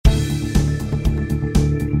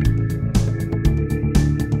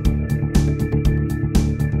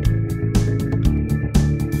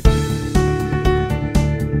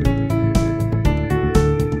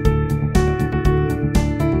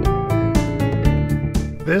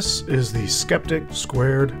This is the Skeptic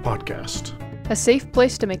Squared podcast. A safe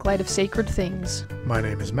place to make light of sacred things. My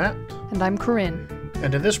name is Matt. And I'm Corinne.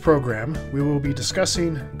 And in this program, we will be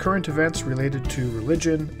discussing current events related to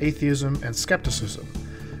religion, atheism, and skepticism.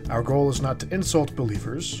 Our goal is not to insult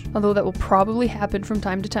believers, Although that will probably happen from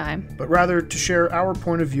time to time. but rather to share our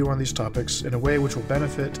point of view on these topics in a way which will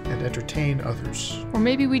benefit and entertain others. Or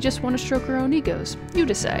maybe we just want to stroke our own egos. You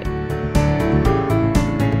decide.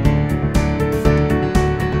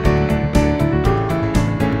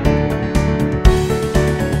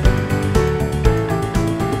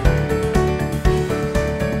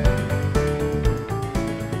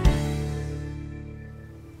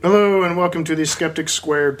 Hello and welcome to the Skeptic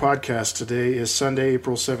Squared podcast. Today is Sunday,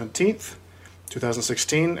 April 17th,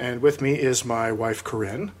 2016, and with me is my wife,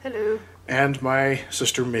 Corinne. Hello. And my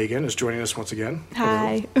sister, Megan, is joining us once again.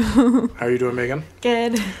 Hi. Hello. How are you doing, Megan?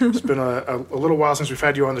 Good. It's been a little while since we've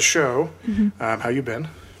had you on the show. Mm-hmm. How you been?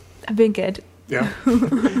 I've been good. Yeah?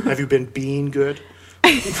 Have you been being good?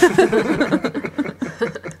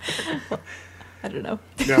 I don't know.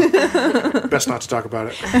 Yeah. Best not to talk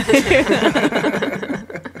about it.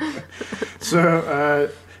 So,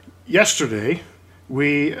 yesterday,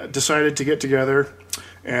 we decided to get together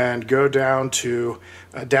and go down to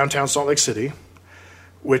downtown Salt Lake City,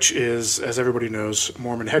 which is, as everybody knows,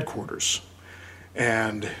 Mormon headquarters.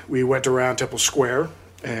 And we went around Temple Square,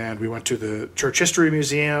 and we went to the Church History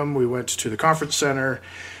Museum, we went to the Conference Center.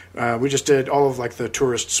 We just did all of, like, the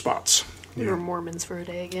tourist spots. We were Mormons for a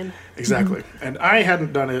day again. Exactly. And I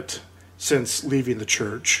hadn't done it since leaving the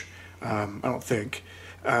church, I don't think.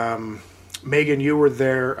 Megan, you were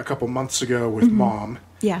there a couple months ago with Mom.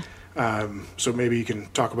 Yeah. So maybe you can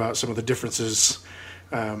talk about some of the differences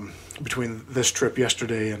between this trip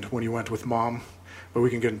yesterday and when you went with Mom. But we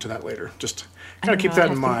can get into that later. Just kind of keep that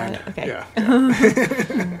in mind. Okay. Yeah.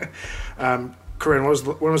 Corinne,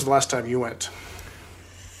 when was the last time you went?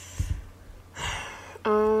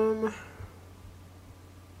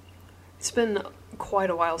 It's been quite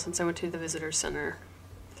a while since I went to the visitor center.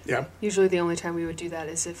 Yeah. Usually the only time we would do that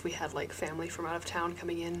is if we had like family from out of town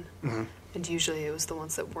coming in. Mm-hmm. And usually it was the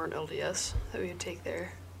ones that weren't LDS that we would take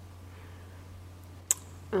there.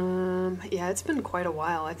 Yeah, it's been quite a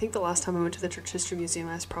while. I think the last time I went to the Church History Museum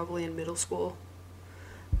I was probably in middle school.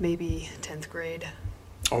 Maybe 10th grade.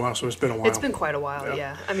 Oh, wow. So it's been a while. It's been quite a while,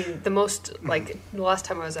 yeah. I mean, the most, Mm-hmm. the last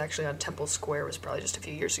time I was actually on Temple Square was probably just a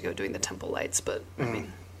few years ago doing the temple lights, but, I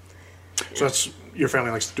mean... So that's your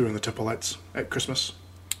family likes doing the temple lights at Christmas?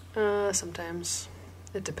 Sometimes.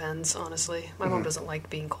 It depends, honestly. My mom doesn't like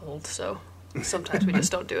being cold, so sometimes we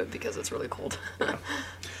just don't do it because it's really cold.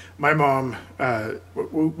 My mom,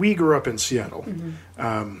 we grew up in Seattle,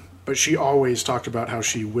 but she always talked about how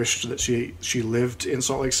she wished that she lived in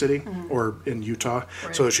Salt Lake City or in Utah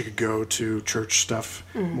so that she could go to church stuff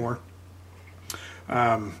more.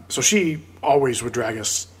 So she always would drag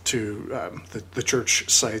us to the church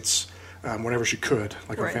sites whenever she could,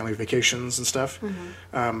 like on family vacations and stuff.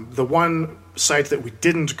 The one site that we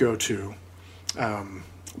didn't go to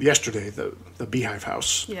yesterday, the Beehive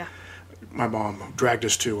House, my mom dragged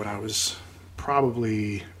us to when I was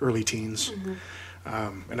probably early teens.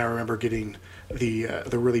 And I remember getting the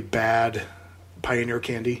really bad Pioneer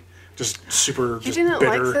candy, just super You didn't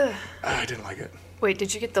bitter. like the... I didn't like it. Wait,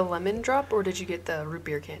 did you get the lemon drop or did you get the root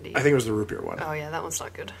beer candy? I think it was the root beer one. Oh, yeah, that one's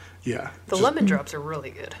not good. Yeah. The lemon drops are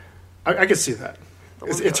really good. I could see that. The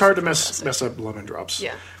It's lemon hard to drops are mess up lemon drops.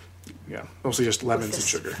 Yeah. Yeah. Mostly just lemons With and this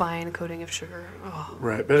sugar. fine coating of sugar. Oh.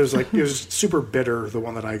 Right. But it was super bitter, the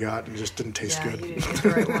one that I got, and it just didn't taste Yeah, good. you didn't get the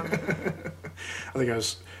right one. I think I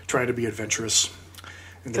was trying to be adventurous.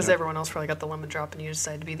 Because everyone else probably got the lemon drop and you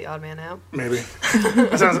decided to be the odd man out. Maybe.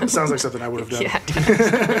 That sounds like something I would have done.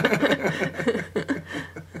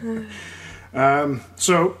 Yeah.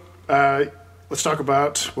 So let's talk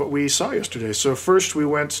about what we saw yesterday. So first we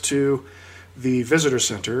went to the visitor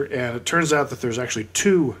center, and it turns out that there's actually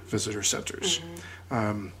two visitor centers,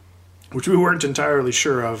 which we weren't entirely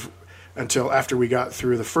sure of until after we got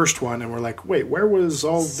through the first one, and we're like, wait, where was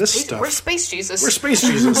all this stuff? We're Space Jesus. We're Space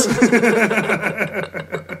Jesus.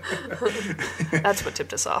 That's what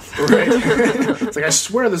tipped us off. Right. It's like, I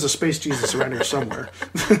swear there's a Space Jesus around here somewhere.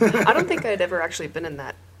 I don't think I'd ever actually been in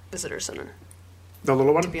that visitor center, The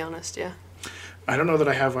little one? to be honest, yeah. I don't know that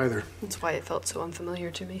I have either. That's why it felt so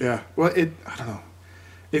unfamiliar to me. Yeah. Well, I don't know.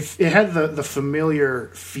 If it had the familiar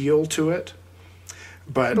feel to it,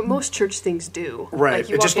 but most church things do. right. Like,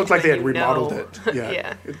 you It just walk looked like into they had remodeled know. it.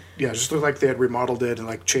 Yeah. Yeah. It just looked like they had remodeled it and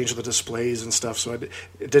like changed the displays and stuff. So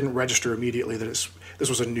it didn't register immediately that this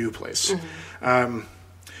was a new place.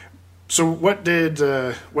 So what did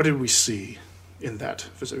we see in that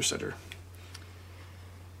visitor center?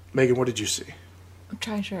 Megan, what did you see? I'm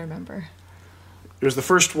trying to remember. It was the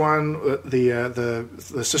first one.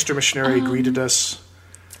 The sister missionary greeted us.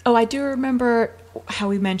 Oh, I do remember how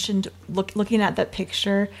we mentioned looking at that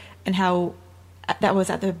picture and how that was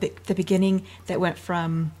at the beginning that went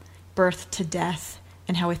from birth to death,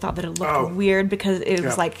 and how we thought that it looked weird because it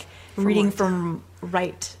was like reading from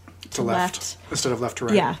right to left instead of left to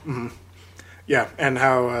right. Yeah. Mm-hmm. Yeah, and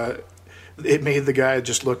how it made the guy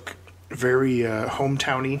just look very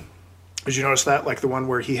hometowny. Did you notice that? Like the one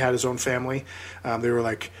where he had his own family. They were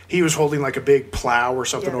like, he was holding like a big plow or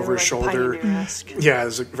something over his shoulder. Pioneer-esque. Yeah, it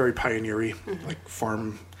was very pioneery, like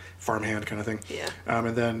farmhand kind of thing. Yeah.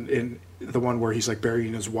 And then in the one where he's like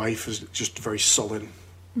burying his wife is just very sullen,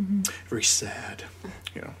 very sad,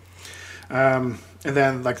 you know. And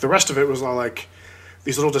then like the rest of it was all like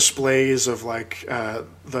these little displays of like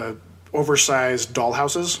the oversized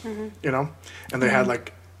dollhouses, you know, and they had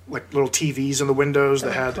like little TVs in the windows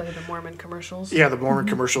that had play the Mormon commercials. Yeah, the Mormon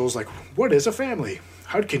commercials, like, what is a family?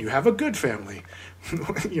 How can you have a good family?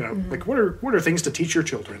 You know, like what are things to teach your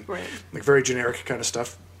children? Right. Like very generic kind of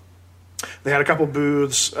stuff. They had a couple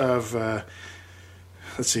booths of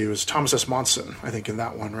let's see, it was Thomas S. Monson, I think, in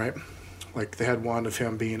that one, right? Like they had one of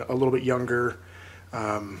him being a little bit younger,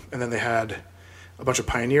 and then they had a bunch of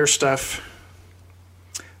pioneer stuff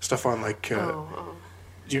on like you know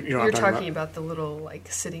what You're I'm talking about the little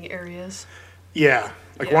like sitting areas. Yeah,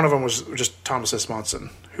 like Yeah. one of them was just Thomas S. Monson,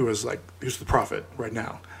 who's the prophet right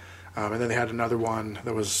now, and then they had another one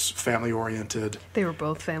that was family oriented. They were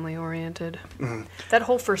both family oriented. That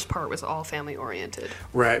whole first part was all family oriented.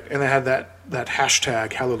 Right, and they had that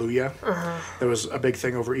hashtag Hallelujah. That was a big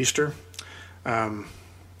thing over Easter.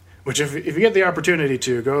 Which, if you get the opportunity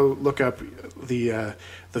to, go look up the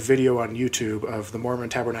video on YouTube of the Mormon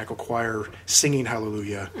Tabernacle Choir singing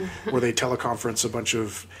Hallelujah, where they teleconference a bunch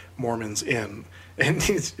of Mormons in. And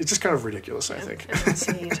it's just kind of ridiculous, I think. And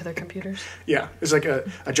singing into their computers. Yeah, it's like a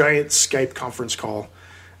giant Skype conference call.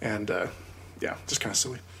 And, yeah, just kind of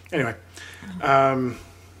silly. Anyway,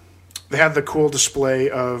 they had the cool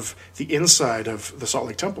display of the inside of the Salt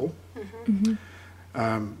Lake Temple.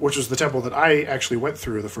 Which was the temple that I actually went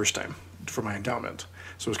through the first time for my endowment.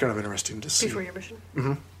 So it was kind of interesting to see. Before your mission?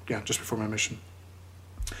 Yeah, just before my mission.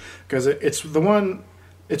 Because it's one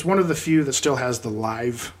of the few that still has the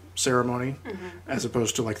live ceremony, as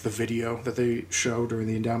opposed to like the video that they show during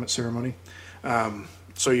the endowment ceremony.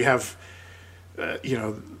 So you have, you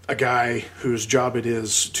know, a guy whose job it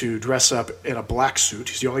is to dress up in a black suit.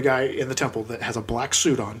 He's the only guy in the temple that has a black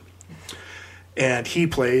suit on. And he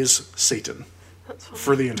plays Satan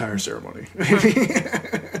for the entire ceremony.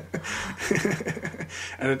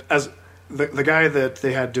 And as the guy that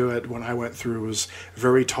they had do it when I went through was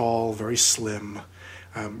very tall, very slim,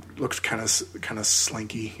 looked kind of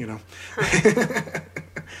slinky, you know.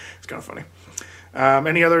 It's kind of funny.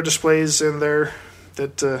 Any other displays in there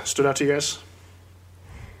that stood out to you guys?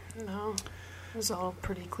 No. It was all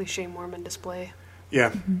pretty cliche Mormon display.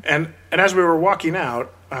 Yeah. And as we were walking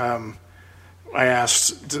out, I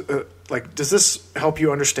asked, does this help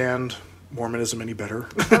you understand Mormonism any better?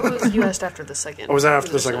 You asked after the second. Oh, was that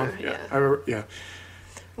after the second one? Yeah. I remember, yeah.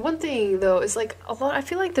 One thing, though, is like a lot. I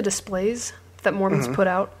feel like the displays that Mormons put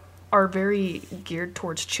out are very geared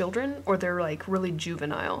towards children, or they're like really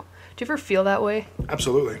juvenile. Do you ever feel that way?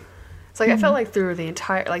 Absolutely. It's like I felt like through the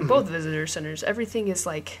entire, like both visitor centers, everything is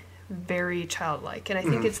like very childlike, and I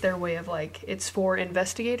think it's their way of like it's for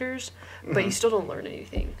investigators, but you still don't learn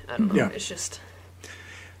anything. I don't know. Yeah. It's just.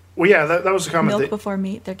 Well, yeah, that was a comment. Milk before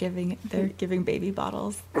meat. They're giving baby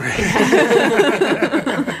bottles.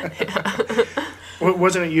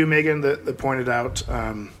 Wasn't it you, Megan, that pointed out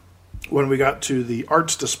when we got to the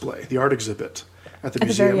art display, the art exhibit at the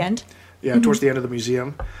museum? At the very end? Yeah, towards the end of the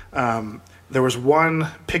museum. There was one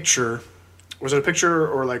picture. Was it a picture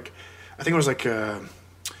or like, I think it was like a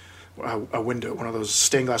window, one of those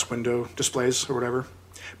stained glass window displays or whatever.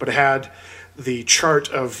 But it had the chart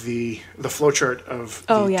of the flow chart of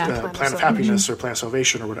the Plan of Happiness or Plan of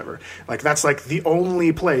Salvation or whatever. Like that's like the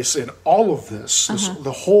only place in all of this,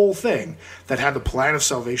 the whole thing, that had the Plan of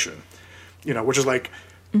Salvation, you know, which is like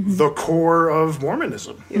the core of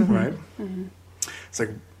Mormonism, right? It's like,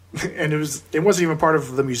 and it wasn't even part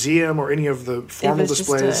of the museum or any of the formal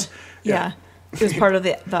displays. It was part of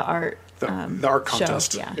the art. The art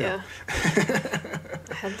contest. Show, Yeah.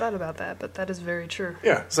 I hadn't thought about that, but that is very true.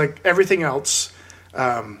 Yeah, it's like everything else,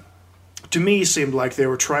 to me, seemed like they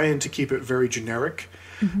were trying to keep it very generic.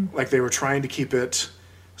 Like they were trying to keep it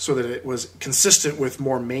so that it was consistent with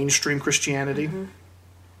more mainstream Christianity,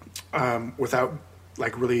 without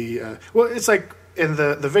like really... well, it's like in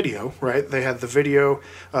the video, right? They had the video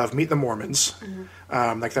of Meet the Mormons.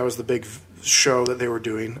 Like that was the big show that they were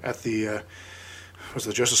doing at the was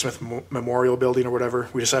the Joseph Smith Memorial Building or whatever.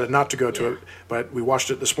 We decided not to go to it, but we watched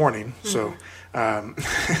it this morning. So, and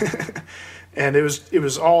it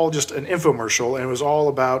was all just an infomercial, and it was all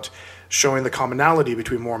about showing the commonality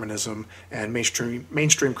between Mormonism and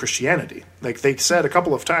mainstream Christianity. Like they said a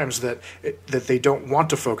couple of times that they don't want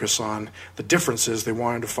to focus on the differences; they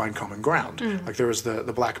wanted to find common ground. Like there was the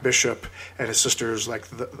black bishop and his sister's like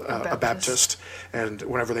a Baptist, and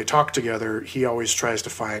whenever they talk together, he always tries to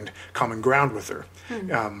find common ground with her.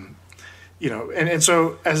 You know, and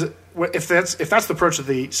so if that's the approach that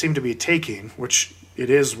they seem to be taking, which it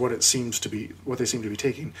is what they seem to be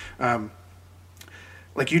taking.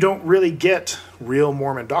 Like you don't really get real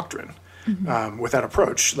Mormon doctrine with that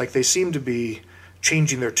approach. Like they seem to be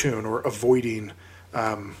changing their tune or avoiding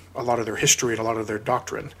a lot of their history and a lot of their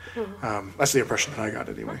doctrine. That's the impression that I got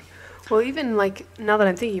anyway. Well, even like now that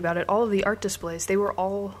I'm thinking about it, all of the art displays, they were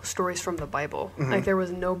all stories from the Bible. Like there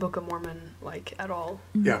was no Book of Mormon like at all.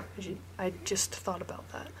 Yeah. I just thought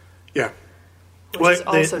about that. Yeah. Which is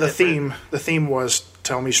also the different. theme was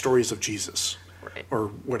tell me stories of Jesus. Right. Or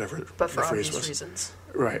whatever But for the phrase obvious was. reasons.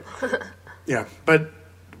 Right. Yeah. But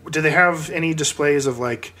did they have any displays of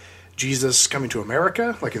like Jesus coming to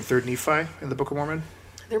America, like in 3rd Nephi in the Book of Mormon?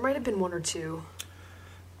 There might have been one or two.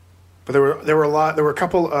 But there were a lot. There were a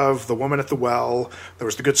couple of the woman at the well. There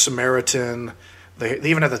was the Good Samaritan. They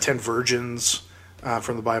even had the 10 virgins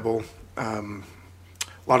from the Bible. A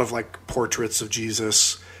lot of like portraits of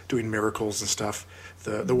Jesus doing miracles and stuff.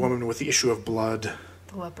 The woman with the issue of blood.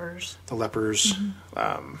 The lepers. The lepers.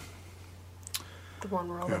 The one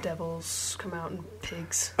where all the devils come out in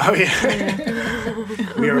pigs. Oh yeah.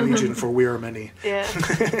 We are legion, for we are many. Yeah.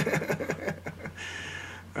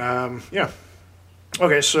 Yeah.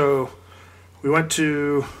 Okay, so we went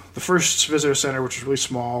to the first visitor center, which was really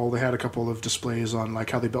small. They had a couple of displays on like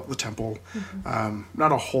how they built the temple.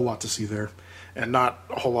 Not a whole lot to see there, and not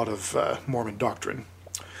a whole lot of Mormon doctrine.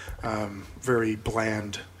 Very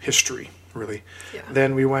bland history, really. Yeah.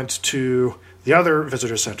 Then we went to the other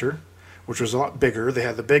visitor center, which was a lot bigger. They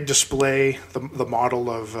had the big display, the model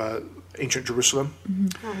of ancient Jerusalem,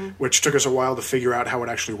 which took us a while to figure out how it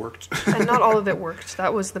actually worked. And not all of it worked.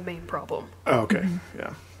 That was the main problem. Oh, okay,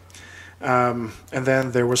 yeah. And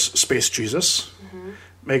then there was Space Jesus.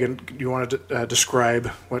 Megan, you want to describe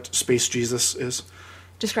what Space Jesus is?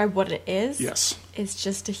 Describe what it is? Yes. It's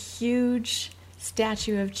just a huge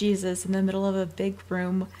statue of Jesus in the middle of a big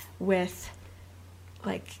room with,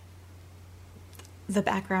 like, the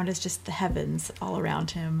background is just the heavens all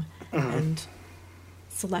around him and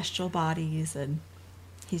celestial bodies, and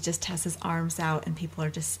he just has his arms out and people are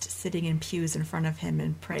just sitting in pews in front of him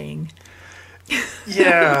and praying.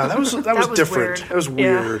 Yeah, that was different. weird. That was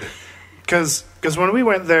weird. Because when we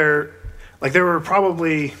went there, like there were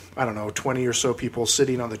probably, I don't know, 20 or so people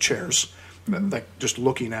sitting on the chairs, like just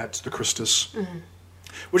looking at the Christus,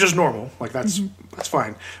 which is normal. Like that's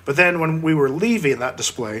fine. But then when we were leaving that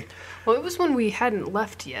display, Well, it was when we hadn't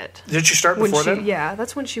left yet. did she start before then? Yeah,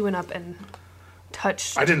 that's when she went up and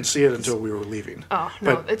touched. I didn't see it until we were leaving. Oh,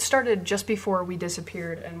 no. But- It started just before we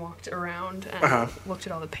disappeared and walked around and looked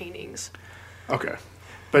at all the paintings. Okay.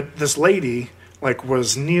 But this lady, like,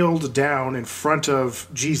 was kneeled down in front of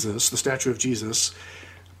Jesus, the statue of Jesus,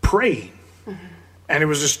 praying. And it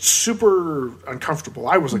was just super uncomfortable.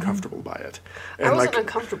 I was uncomfortable by it. And I wasn't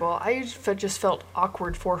uncomfortable. I just felt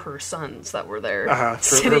awkward for her sons that were there for her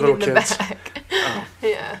sitting little in the kids. back.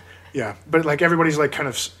 Yeah. Yeah. But, like, everybody's, like, kind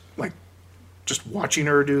of, like, just watching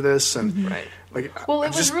her do this. And, Right. like, Well, I it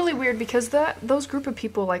was just- really weird because those group of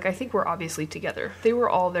people, like, I think were obviously together. They were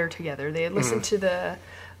all there together. They had listened to the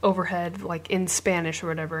overhead, like, in Spanish or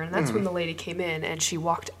whatever, and that's when the lady came in, and she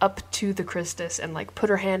walked up to the Christus and, like, put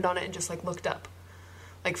her hand on it and just, like, looked up.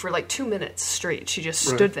 Like, for, like, 2 minutes straight, she just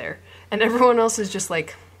Right. stood there. And everyone else is just,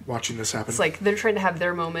 like, watching this happen. it's like they're trying to have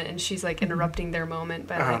their moment, and she's, like, interrupting their moment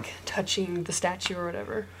by, like, touching the statue or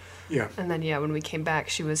whatever. Yeah. And then, yeah, when we came back,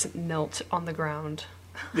 she was knelt on the ground.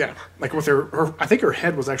 Yeah. Like, with her I think her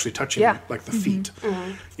head was actually touching, Yeah. like, the feet.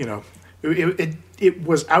 You know. It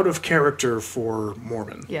was out of character for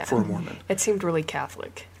Mormon. Yeah. For a Mormon. It seemed really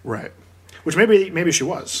Catholic. Right. Which maybe she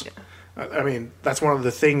was. Yeah. I mean, that's one of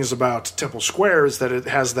the things about Temple Square is that it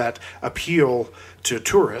has that appeal to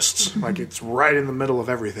tourists. Like, it's right in the middle of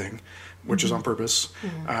everything, which is on purpose.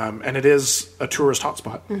 And it is a tourist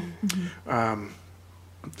hotspot.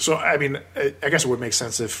 So, I mean, I guess it would make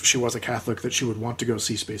sense if she was a Catholic that she would want to go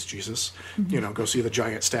see Space Jesus. You know, go see the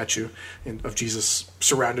giant statue of Jesus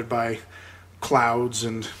surrounded by clouds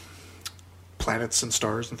and planets and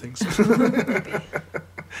stars and things. Maybe.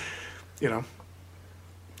 You know,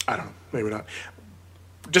 I don't know, maybe not.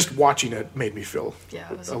 Just watching it made me feel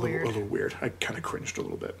Yeah, it was a weird. little weird. I kind of cringed a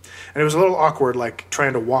little bit, and it was a little awkward, like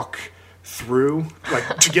trying to walk through,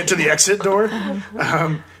 like to get to the exit door,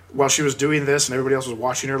 while she was doing this, and everybody else was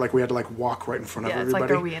watching her. Like we had to like walk right in front of Yeah, it's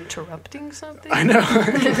everybody. like, are we interrupting something? I know.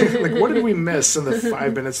 Like, what did we miss in the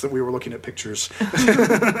 5 minutes that we were looking at pictures?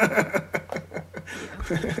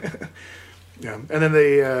 Yeah, and then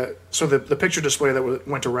the picture display that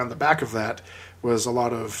went around the back of that was a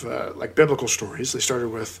lot of like biblical stories. They started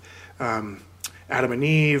with Adam and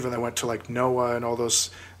Eve, and they went to like Noah and all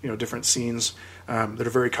those different scenes that are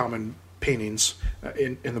very common paintings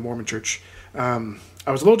in the Mormon Church.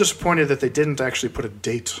 I was a little disappointed that they didn't actually put a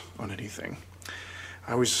date on anything.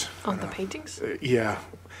 On the paintings? Yeah, Well,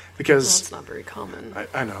 because it's not very common.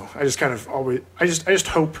 I know. I just kind of always. I just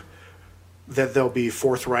hope that they'll be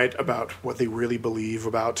forthright about what they really believe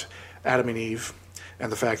about Adam and Eve,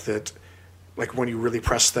 and the fact that, like, when you really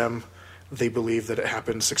press them, they believe that it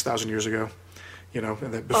happened 6,000 years ago. And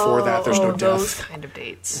that before that, there's no those death. kind of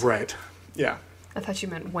dates. Right. Yeah. I thought you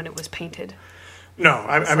meant when it was painted. No,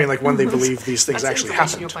 I mean, like when they believe these things That's actually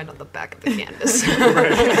information happened. you'll find on the back of the canvas.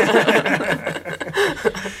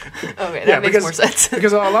 Okay, that Yeah, makes more sense.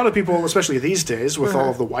 Because a lot of people, especially these days, with all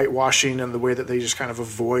of the whitewashing and the way that they just kind of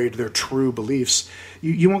avoid their true beliefs,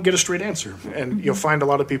 you won't get a straight answer. And you'll find a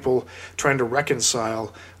lot of people trying to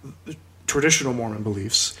reconcile traditional Mormon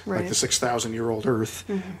beliefs, like Right. the 6,000-year-old Earth,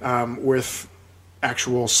 with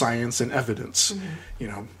actual science and evidence,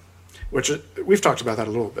 which we've talked about that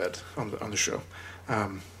a little bit on the show. So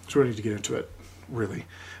we don't need to get into it, really.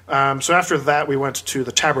 So after that, we went to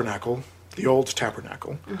the Tabernacle, the old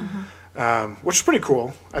Tabernacle, which is pretty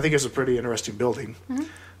cool. I think it's a pretty interesting building.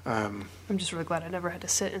 I'm just really glad I never had to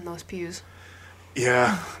sit in those pews.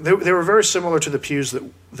 Yeah, they were very similar to the pews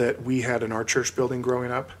that we had in our church building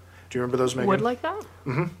growing up. Do you remember those, Megan? Wood like that?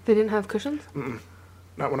 Mm-hmm. They didn't have cushions?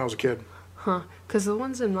 Not when I was a kid. Huh. Because the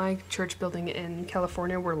ones in my church building in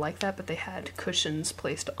California were like that, but they had cushions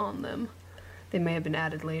placed on them. They may have been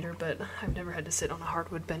added later, but I've never had to sit on a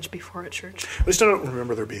hardwood bench before at church. At least I don't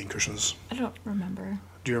remember there being cushions. I don't remember.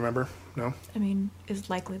 Do you remember? No? I mean, it's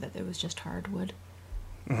likely that it was just hardwood.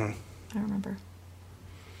 Mm-hmm. I don't remember.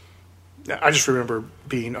 Yeah, I just remember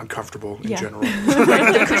being uncomfortable in Yeah. general.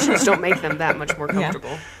 The cushions don't make them that much more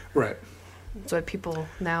comfortable. Right. That's why people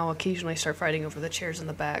now occasionally start fighting over the chairs in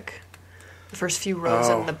the back. The first few rows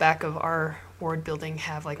Oh. in the back of our ward building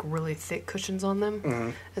have like really thick cushions on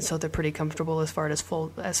them, and so they're pretty comfortable as far as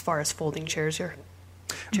folding chairs here.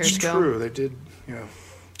 It's go. true. They did, they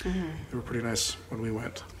were pretty nice when we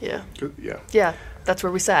went. Yeah, Good- Yeah. yeah, that's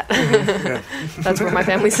where we sat. Yeah. That's where my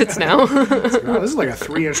family sits now. It's like, wow, this is like a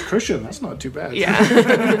 3-inch cushion. That's not too bad. Yeah.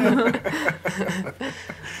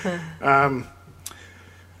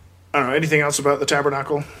 I don't know. Anything else about the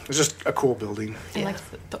Tabernacle? It's just a cool building. And Yeah.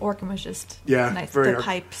 like the organ was just Yeah, nice. very The ar-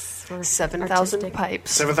 pipes were 7,000 artistic.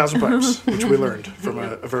 pipes. 7,000 pipes, which we learned from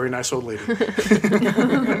a very nice old lady.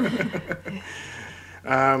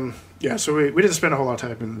 Yeah, so we didn't spend a whole lot of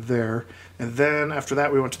time in there. And then after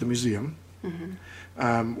that, we went to the museum,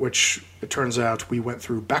 which it turns out we went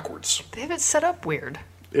through backwards. They have it set up weird.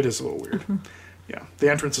 It is a little weird. Yeah, the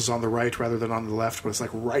entrance is on the right rather than on the left, but it's like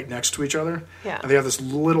right next to each other. Yeah. And they have this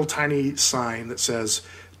little tiny sign that says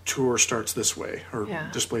tour starts this way, or Yeah.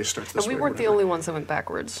 display starts this And way. we weren't the whatever. only ones that went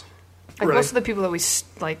backwards. Like Really? most of the people that we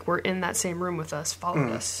were in that same room with us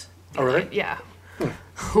followed us. Oh, really? Yeah.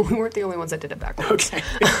 We weren't the only ones that did it backwards. Okay.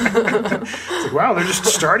 It's like, wow, they're just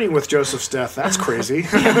starting with Joseph's death. That's crazy.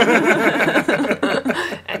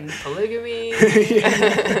 And polygamy.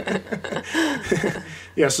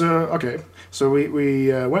 Yeah, so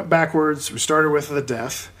we went backwards. We started with the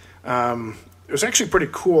death. It was actually pretty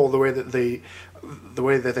cool the way that they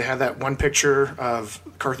had that one picture of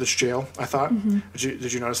Carthage jail. I thought.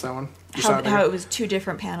 Did you notice that one? You saw it, How Megan? it was two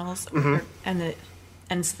different panels, and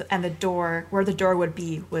the door where the door would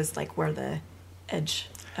be was like where the edge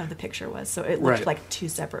of the picture was. So it looked Right. like two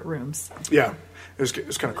separate rooms. Yeah, it was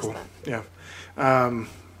kind of cool. Yeah.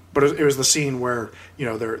 But it was the scene where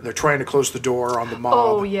they're trying to close the door on the mob.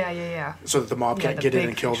 Oh, yeah. So that the mob Yeah, can't the get in big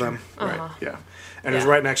and kill them. picture. Uh-huh. Right. Yeah. And it was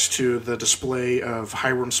Yeah. right next to the display of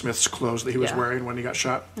Hiram Smith's clothes that he was Yeah. wearing when he got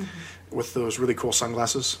shot, with those really cool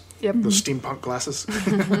sunglasses. Yep. Those steampunk glasses.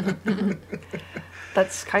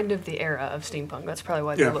 That's kind of the era of steampunk. That's probably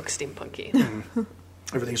why Yeah. they look steampunky.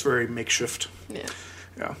 Everything's very makeshift. Yeah.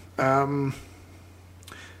 Yeah.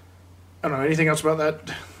 I don't know. Anything else about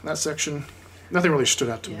that section? Nothing really stood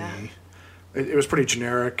out to Yeah. me. It was pretty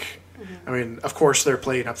generic. I mean, of course, they're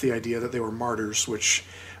playing up the idea that they were martyrs, which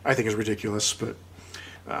I think is ridiculous, but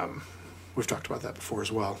we've talked about that before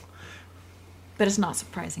as well. But it's not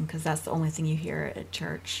surprising because that's the only thing you hear at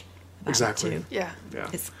church about Exactly. it too. Yeah. Yeah.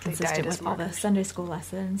 It's They died consistent as with all the martyrs. Sunday school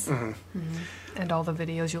lessons. And all the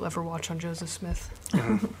videos you'll ever watch on Joseph Smith.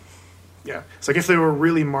 Yeah. It's like if they were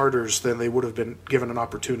really martyrs, then they would have been given an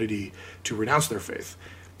opportunity to renounce their faith,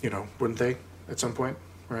 wouldn't they, at some point,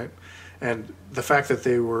 right? And the fact that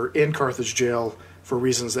they were in Carthage jail for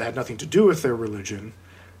reasons that had nothing to do with their religion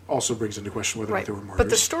also brings into question whether or not Right. they were martyrs. But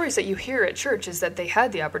the stories that you hear at church is that they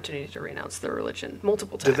had the opportunity to renounce their religion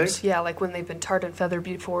multiple Did times. they? Yeah, like when they've been tarred and feathered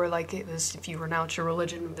before, like it was, if you renounce your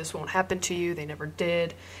religion, this won't happen to you. They never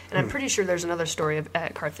did. And I'm pretty sure there's another story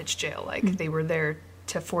at Carthage jail. Like they were there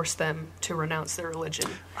to force them to renounce their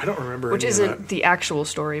religion, I don't remember which any of isn't that. the actual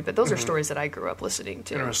story, but those are stories that I grew up listening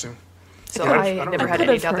to. Interesting. So I I don't never remember. had could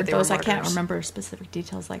any have doubt that heard they were those. I martyrs. can't remember specific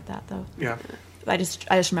details like that though. Yeah. I just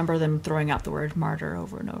remember them throwing out the word martyr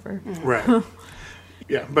over and over. Right.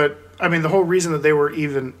 Yeah, but I mean, the whole reason that they were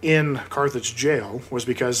even in Carthage jail was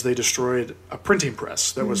because they destroyed a printing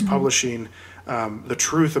press that was publishing the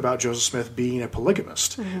truth about Joseph Smith being a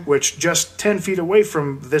polygamist, which just 10 feet away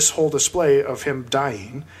from this whole display of him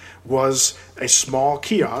dying was a small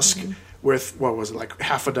kiosk with, what was it, like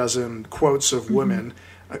half a dozen quotes of women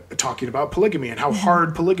talking about polygamy and how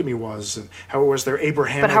hard polygamy was and how it was their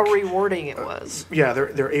Abrahamic... But how rewarding it was. Yeah,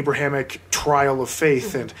 their Abrahamic trial of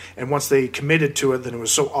faith, and once they committed to it, then it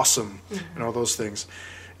was so awesome, and all those things.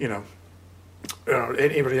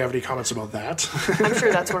 Anybody have any comments about that? I'm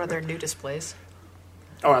sure that's one of their new displays.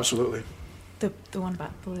 Oh, absolutely. The one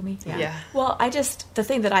about polygamy? Yeah. Well, the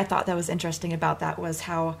thing that I thought that was interesting about that was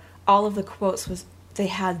how all of the quotes they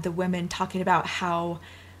had the women talking about how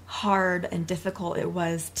hard and difficult it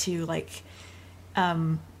was to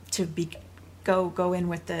go in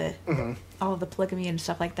with the all of the polygamy and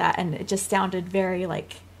stuff like that, and it just sounded very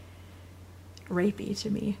rapey to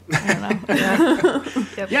me. I don't know.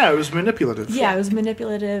 Yep. Yeah, it was manipulative. Yeah, it was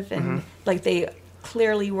manipulative, and they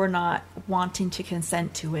clearly were not wanting to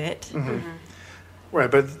consent to it.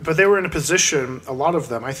 Right, but they were in a position, a lot of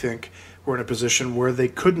them, I think, were in a position where they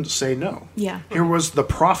couldn't say no. Yeah. Here was the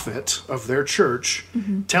prophet of their church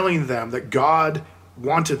telling them that God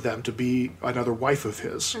wanted them to be another wife of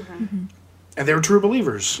his. And they were true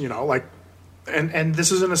believers, and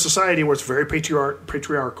this is in a society where it's very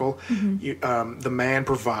patriarchal. The man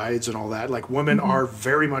provides and all that. Like, women are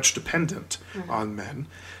very much dependent on men.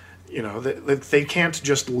 They can't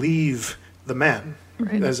just leave the men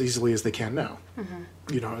as easily as they can now.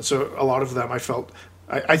 And so a lot of them,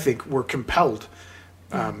 I think, were compelled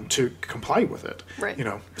to comply with it. Right.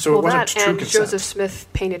 So it wasn't that true and consent. Joseph Smith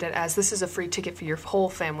painted it as this is a free ticket for your whole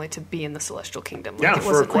family to be in the celestial kingdom. Yeah, it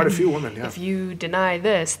for wasn't quite a few women, yeah. If you deny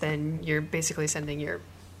this, then you're basically sending your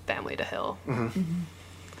family to hell.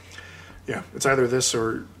 Yeah, it's either this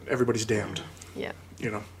or everybody's damned. Yeah.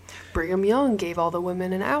 Brigham Brigham Young gave all the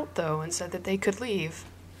women an out, though, and said that they could leave.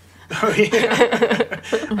 Oh, yeah.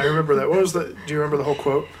 I remember that. Do you remember the whole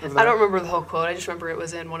quote of that? I don't remember the whole quote. I just remember it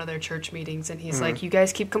was in one of their church meetings, and he's like, you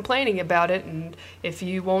guys keep complaining about it, and if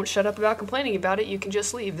you won't shut up about complaining about it, you can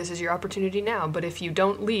just leave. This is your opportunity now. But if you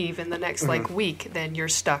don't leave in the next, week, then you're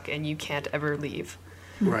stuck, and you can't ever leave.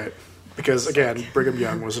 Right. Because, again, Brigham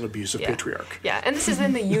Young was an abusive patriarch. Yeah, and this is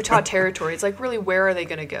in the Utah territory. It's like, really, where are they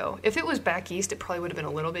going to go? If it was back east, it probably would have been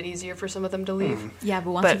a little bit easier for some of them to leave. Yeah,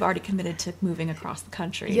 but once But- you've already committed to moving across the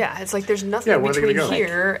country, Yeah, it's like there's nothing Yeah, where are they between gonna go?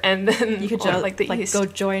 here and then you could on, just the east. go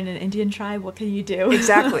join an Indian tribe. What can you do?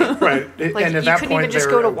 Exactly. Right. Like, and you at that couldn't point, even just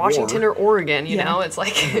they go were to at Washington war. or Oregon, you Yeah. know? It's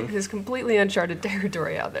like, it's completely uncharted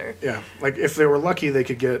territory out there. Yeah. Like, if they were lucky, they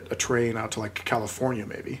could get a train out to, California,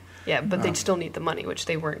 maybe. Yeah, but they'd still need the money, which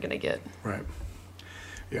they weren't going to get. Right.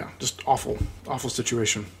 Yeah, just awful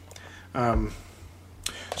situation.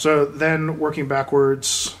 So then, working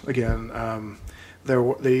backwards again,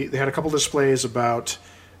 they had a couple displays about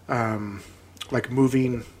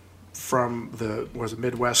moving from the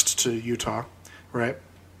Midwest to Utah, right?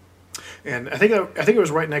 And I think it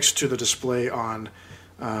was right next to the display on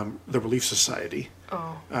the Relief Society,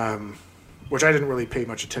 which I didn't really pay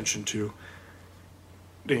much attention to.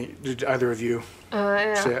 Did either of you?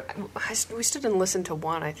 See it? We stood and listened to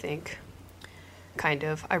one, I think. Kind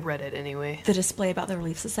of. I read it anyway. The display about the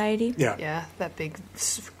Relief Society. Yeah. Yeah, that big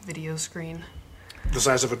video screen. The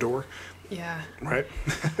size of a door, Yeah. right?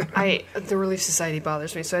 The Relief Society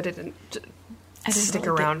bothers me, so I didn't stick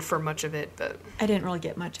really around for much of it, but I didn't really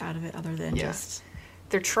get much out of it other than Yeah. just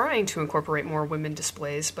they're trying to incorporate more women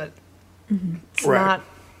displays, but it's Right.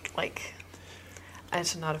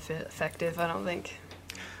 it's not effective, I don't think.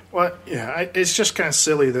 Well, yeah, it's just kind of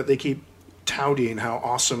silly that they keep touting how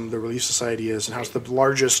awesome the Relief Society is and how it's the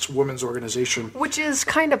largest women's organization. Which is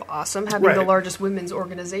kind of awesome, having the Right. largest women's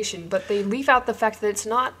organization, but they leave out the fact that it's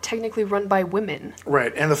not technically run by women.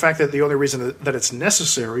 Right, and the fact that the only reason that it's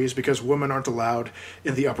necessary is because women aren't allowed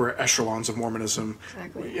in the upper echelons of Mormonism.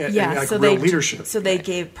 Exactly. And, Yeah, like so real they leadership. So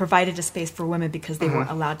they provided a space for women because they weren't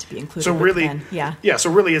allowed to be included. So with really, men. Yeah. So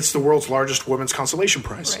really, it's the world's largest women's consolation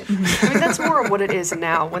prize. Right. I mean, that's more of what it is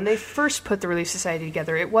now. When they first put the Relief Society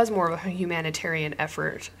together, it was more of a humanitarian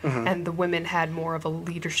effort, and the women had more of a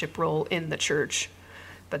leadership role in the church.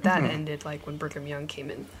 But that ended like when Brigham Young came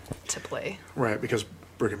in to play. Right, because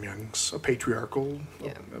Brigham Young's a patriarchal,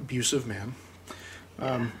 Yeah. abusive man.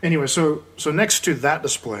 Anyway, so next to that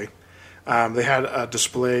display, they had a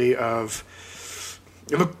display of.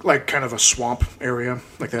 It looked like kind of a swamp area,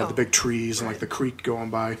 like they had the big trees and like the creek going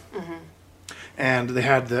by. And they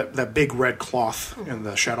had that big red cloth in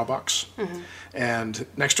the shadow box. And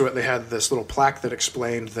next to it, they had this little plaque that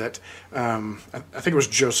explained that, I think it was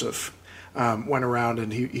Joseph, went around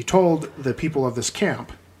and he told the people of this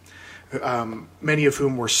camp, many of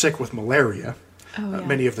whom were sick with malaria,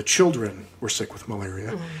 many of the children were sick with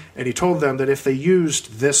malaria, and he told them that if they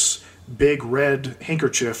used this big red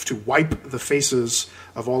handkerchief to wipe the faces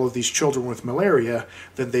of all of these children with malaria,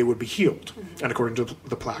 then they would be healed. And according to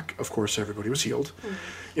the plaque, of course, everybody was healed.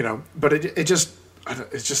 But it's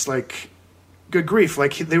just like, good grief,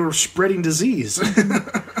 like they were spreading disease.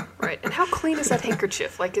 Right. And how clean is that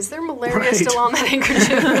handkerchief? Like, is there malaria Right. still on that handkerchief?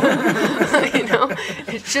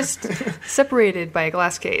 It's just separated by a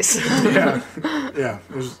glass case. Yeah.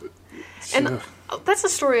 And that's a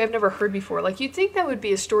story I've never heard before. Like, you'd think that would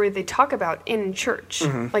be a story they talk about in church,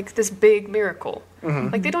 like this big miracle.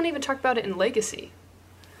 Like, they don't even talk about it in Legacy.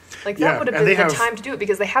 Like, that Yeah, would have and been they the have- time to do it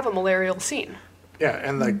because they have a malarial scene Yeah,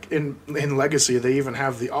 and like in Legacy, they even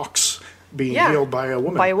have the ox being Yeah. healed by a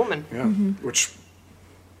woman. by a woman. Yeah, which,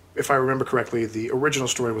 if I remember correctly, the original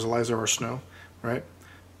story was Eliza R. Snow, right?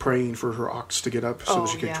 Praying for her ox to get up so that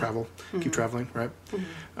she could keep traveling, right?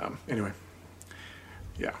 Anyway,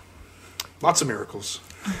 yeah, lots of miracles.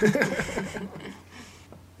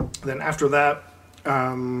 Then after that,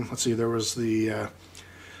 let's see, there was there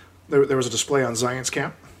was a display on Zion's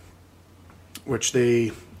Camp, which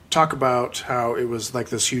they talk about how it was like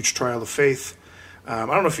this huge trial of faith. I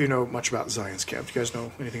don't know if you know much about Zion's Camp. Do you guys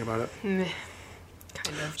know anything about it?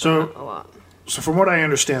 Kind of. So- but not a lot. So from what I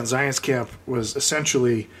understand, Zion's Camp was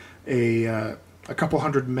essentially a couple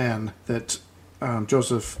hundred men that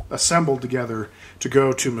Joseph assembled together to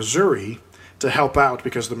go to Missouri to help out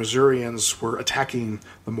because the Missourians were attacking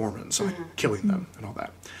the Mormons, like killing them and all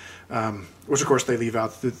that. Which, of course, they leave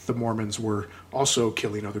out that the Mormons were also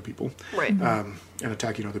killing other people Right. and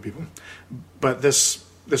attacking other people. But this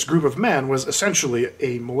group of men was essentially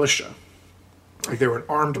a militia. Like they were an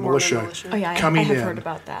armed Mormon militia. Oh yeah, I Coming have in. heard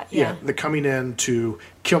about that. Yeah, they're coming in to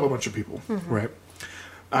kill a bunch of people, right?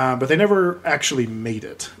 But they never actually made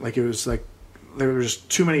it. Like it was like there was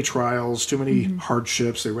too many trials, too many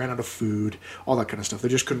hardships. They ran out of food, all that kind of stuff. They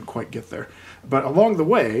just couldn't quite get there. But along the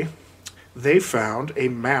way, they found a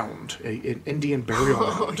mound, an Indian burial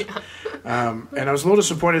mound. And I was a little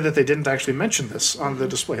disappointed that they didn't actually mention this on the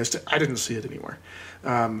display. I didn't see it anywhere.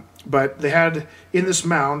 But they had, in this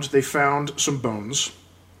mound, they found some bones,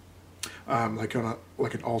 like on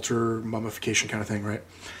like an altar mummification kind of thing, right?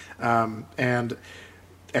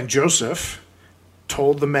 And Joseph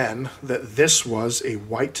told the men that this was a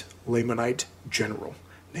white Lamanite general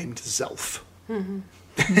named Zelph.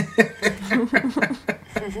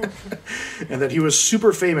 And that he was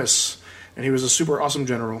super famous, and he was a super awesome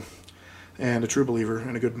general, and a true believer,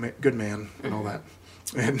 and a good man, and all that.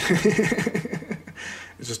 And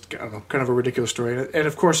it's just, I don't know, kind of a ridiculous story. And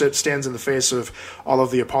of course, it stands in the face of all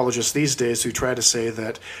of the apologists these days who try to say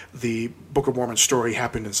that the Book of Mormon story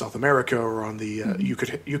happened in South America or on the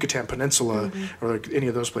Yucatan Peninsula or like any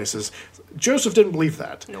of those places. Joseph didn't believe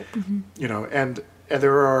that. Nope. You know, and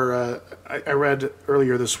there are, I read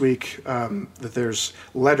earlier this week that there's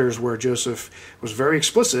letters where Joseph was very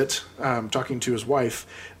explicit, talking to his wife,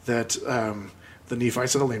 that the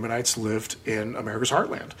Nephites and the Lamanites lived in America's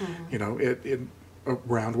heartland, you know,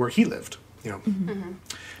 around where he lived, you know.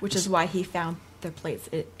 Which is why he found their plates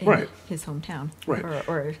in Right. his hometown, Right.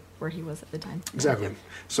 or where he was at the time. Exactly.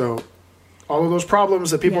 So all of those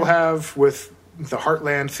problems that people have with the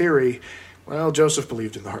heartland theory, well, Joseph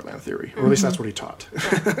believed in the heartland theory, or at least that's what he taught.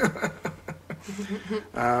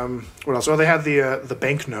 What else? Well, they had the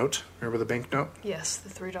banknote. Remember the banknote? Yes, the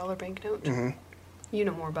 $3 banknote. You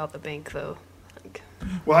know more about the bank, though. Like,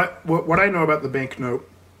 Well, what I know about the banknote,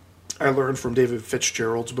 I learned from David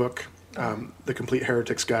Fitzgerald's book, The Complete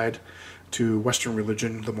Heretic's Guide to Western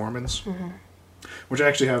religion, the Mormons, which I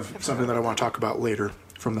actually have something that I want to talk about later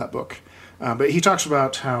from that book. But he talks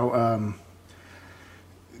about how,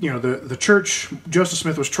 the church, Joseph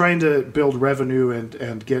Smith was trying to build revenue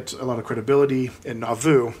and get a lot of credibility in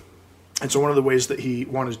Nauvoo. And so one of the ways that he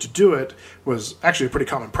wanted to do it was actually a pretty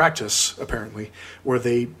common practice, apparently, where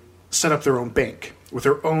they set up their own bank with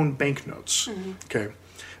their own banknotes. Okay,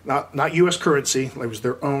 not U.S. currency. It was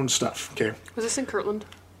their own stuff. Okay, Was this in Kirtland?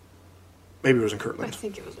 maybe it was in I Kirtland.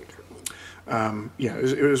 think it was in Kirtland. Yeah,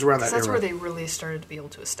 it was around that That's era. where they really started to be able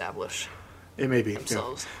to establish It may be. Yeah.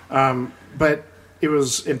 themselves. But it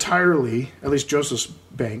was entirely, at least Joseph's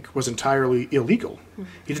bank, was entirely illegal.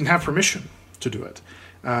 He didn't have permission to do it.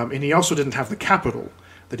 And he also didn't have the capital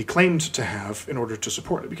that he claimed to have in order to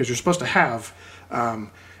support it, because you're supposed to have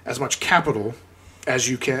as much capital as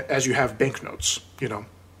you have banknotes,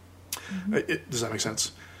 does that make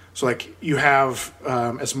sense? So, like, you have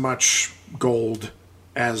as much gold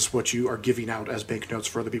as what you are giving out as banknotes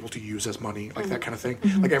for other people to use as money, like that kind of thing.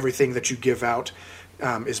 Like, everything that you give out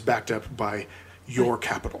is backed up by your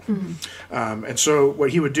capital. And so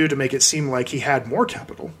what he would do to make it seem like he had more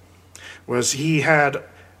capital was he had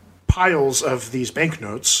piles of these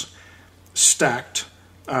banknotes stacked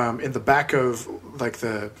in the back of, like,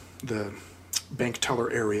 the bank teller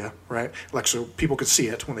area, right? Like, so people could see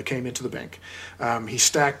it when they came into the bank. He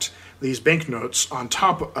stacked these banknotes on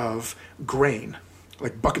top of grain,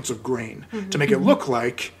 like buckets of grain, to make it look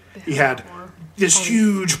like he had this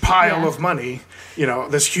huge pile of money,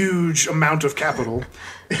 this huge amount of capital,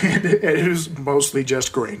 and it was mostly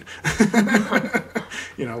just grain.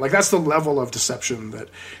 Like, that's the level of deception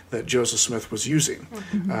that Joseph Smith was using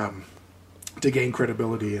to gain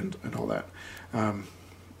credibility and all that.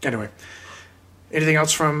 Anyway, anything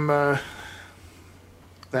else from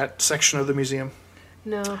that section of the museum?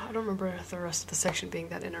 No, I don't remember the rest of the section being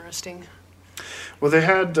that interesting. Well, they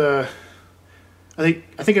had, I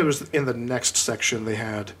think it was in the next section, they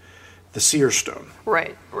had the seer stone.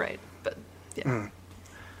 Right. But yeah.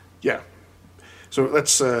 Yeah. So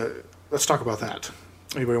let's talk about that.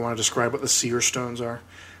 Anybody want to describe what the seer stones are?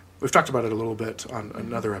 We've talked about it a little bit on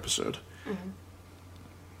another episode.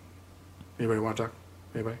 Anybody want to talk?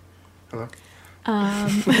 Anybody? Hello?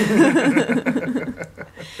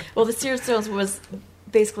 Well, the seer stones was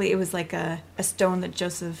basically, it was like a stone that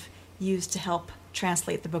Joseph used to help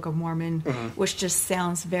translate the Book of Mormon, which just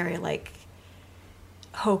sounds very like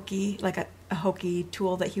hokey, like a hokey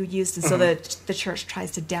tool that he would use, and so the church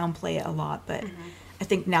tries to downplay it a lot. But I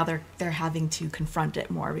think now they're having to confront it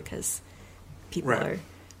more because people are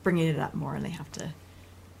bringing it up more, and they have to.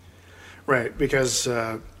 Right, because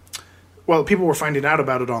people were finding out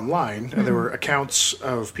about it online, and there were accounts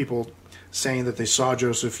of people saying that they saw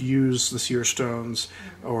Joseph use the seer stones,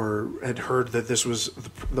 or had heard that this was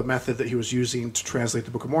the method that he was using to translate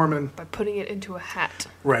the Book of Mormon. By putting it into a hat.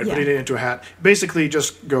 Right, putting it into a hat. Basically,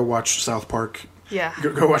 just go watch South Park. Yeah.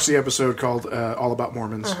 Go watch the episode called All About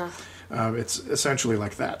Mormons. It's essentially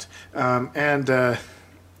like that. And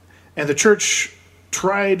the church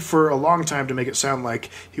tried for a long time to make it sound like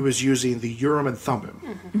he was using the Urim and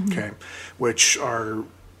Thummim, okay, which are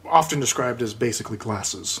often described as basically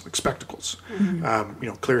glasses, like spectacles.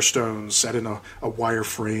 Clear stones set in a wire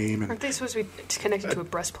frame. And aren't they supposed to be connected to a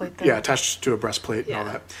breastplate then? yeah, attached to a breastplate and all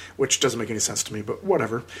that, which doesn't make any sense to me, but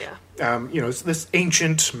whatever. Yeah. It's this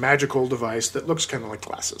ancient magical device that looks kind of like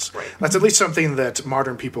glasses. Right. That's at least something that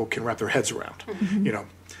modern people can wrap their heads around,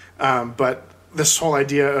 but this whole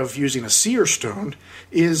idea of using a seer stone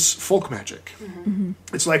is folk magic.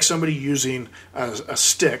 It's like somebody using a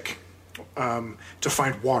stick to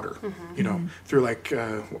find water, through like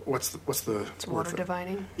what's the It's word water for it?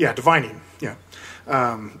 divining. Yeah, divining. Yeah,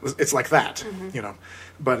 it's like that,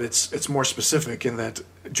 but it's more specific in that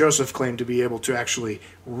Joseph claimed to be able to actually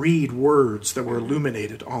read words that were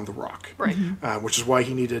illuminated on the rock, Right. Which is why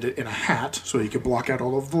he needed it in a hat so he could block out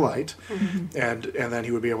all of the light, and then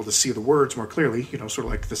he would be able to see the words more clearly. Sort of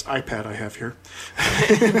like this iPad I have here.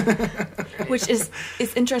 Which is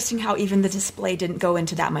interesting how even the display didn't go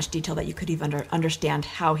into that much detail that you could even understand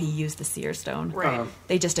how he used the seer stone. Right.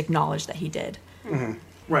 They just acknowledged that he did.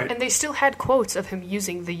 Right. And they still had quotes of him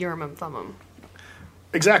using the Urim and Thummim.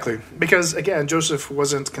 Exactly, because again, Joseph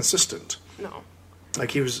wasn't consistent. No.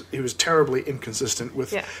 Like he was terribly inconsistent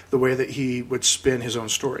with the way that he would spin his own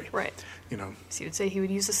story. Right. So he would say he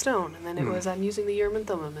would use a stone, and then it was, I'm using the Urim and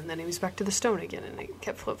Thummim, and then he was back to the stone again, and it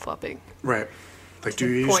kept flip-flopping. Right. Like, do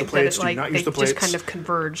you use the plates? Do you not use the plates? They just kind of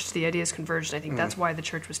converged. The ideas converged, and I think that's why the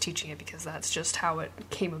church was teaching it, because that's just how it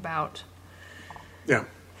came about. Yeah.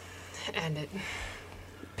 And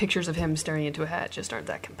pictures of him staring into a hat just aren't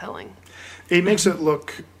that compelling. It makes it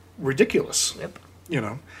look ridiculous. Yep. You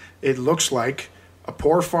know, it looks like a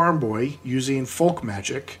poor farm boy using folk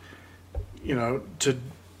magic, you know, to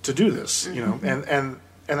do this, you know,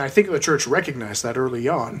 and I think the church recognized that early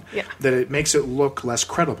on, Yeah. that it makes it look less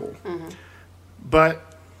credible. But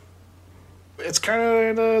it's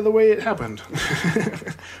kind of the way it happened. Or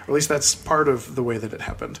at least that's part of the way that it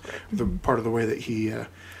happened. The part of the way that he That's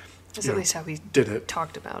you at know, least how he did it.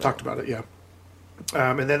 talked about it. Talked about it, yeah.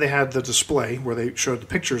 And then they had the display where they showed the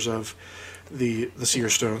pictures of the seer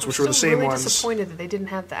stones, which were the same really ones. Disappointed that they didn't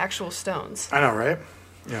have the actual stones. I know, right?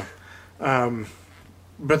 Yeah.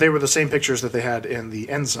 But they were the same pictures that they had in the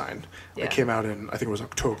Ensign Yeah. that came out in, I think it was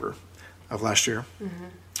October of last year.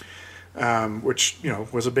 Which, you know,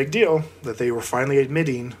 was a big deal that they were finally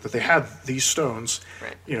admitting that they had these stones,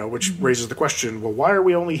 Right. you know, which raises the question, well, why are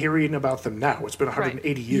we only hearing about them now? It's been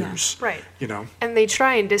 180 years, Right. you know? And they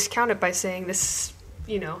try and discount it by saying this,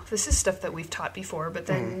 you know, this is stuff that we've taught before. But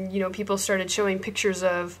then, you know, people started showing pictures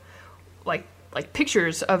of, like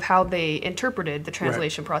pictures of how they interpreted the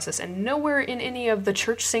translation process. And nowhere in any of the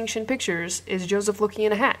church-sanctioned pictures is Joseph looking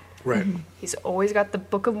in a hat. Right. He's always got the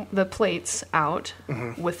book of the plates out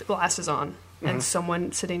with glasses on and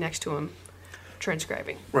someone sitting next to him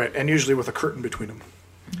transcribing. Right. And usually with a curtain between them.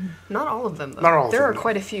 Not all of them, though. Not all of there them, are no.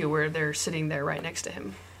 quite a few where they're sitting there right next to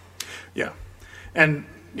him. Yeah. And,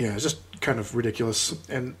 yeah, it's just kind of ridiculous.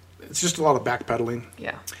 And it's just a lot of backpedaling.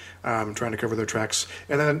 Yeah. Trying to cover their tracks.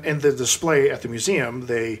 And then in the display at the museum,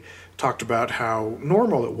 they talked about how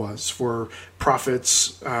normal it was for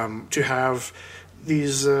prophets to have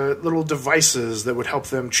these little devices that would help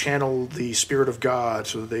them channel the Spirit of God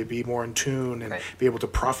so that they'd be more in tune and Right. be able to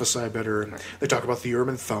prophesy better. And they talked about the Urim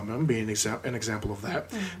and Thummim being an example of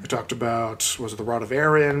that. They talked about, was it the Rod of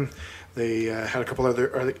Aaron? They had a couple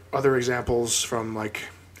other examples from, like,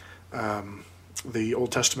 the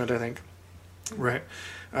Old Testament, I think. Right.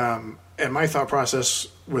 And my thought process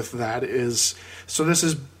with that is, so this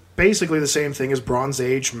is basically the same thing as Bronze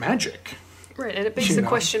Age magic. Right, and it begs You the know.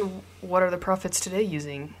 question, what are the prophets today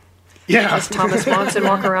using? Yeah. Does Thomas Monson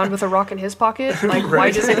walk around with a rock in his pocket? Like, why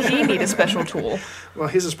Right. doesn't he need a special tool? Well,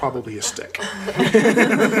 his is probably a stick.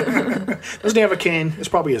 Doesn't he have a cane? It's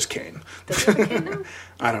probably his cane. Does he have a cane now?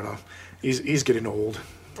 I don't know. He's getting old.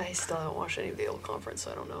 I still haven't watched any of the old conference,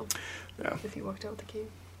 so I don't know Yeah. if he walked out with a cane.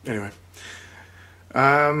 Anyway.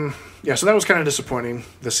 Yeah, so that was kind of disappointing,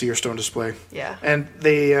 the Seer Stone display. Yeah. And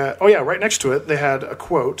they, right next to it, they had a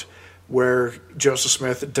quote where Joseph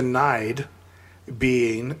Smith denied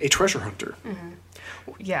being a treasure hunter.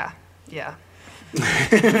 Yeah, yeah.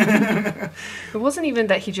 It wasn't even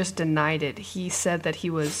that he just denied it. He said that he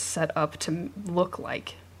was set up to look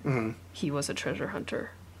like he was a treasure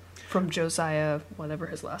hunter. From Josiah, whatever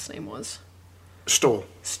his last name was. Stole.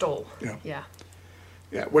 Stoll. Yeah. Yeah.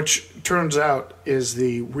 Yeah, which turns out is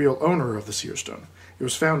the real owner of the Seer Stone. It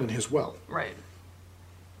was found in his well. Right.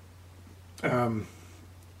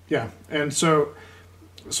 Yeah, and so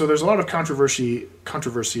there's a lot of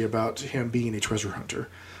controversy about him being a treasure hunter.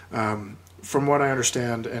 From what I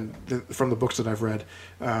understand, and from the books that I've read,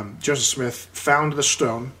 Joseph Smith found the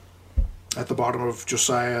stone at the bottom of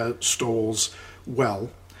Josiah Stoll's well,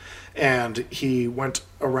 and he went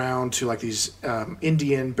around to like these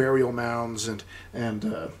Indian burial mounds and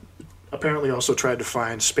apparently also tried to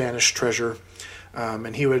find Spanish treasure.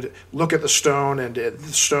 And he would look at the stone, and the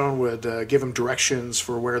stone would give him directions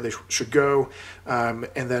for where they should go. And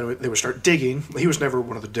then they would start digging. He was never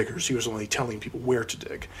one of the diggers. He was only telling people where to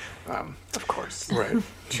dig. Of course. Right.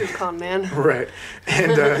 True con man. Right.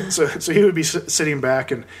 And so he would be sitting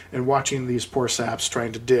back and watching these poor saps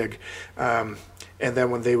trying to dig. And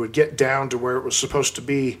then when they would get down to where it was supposed to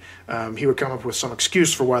be, he would come up with some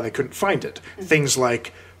excuse for why they couldn't find it. Things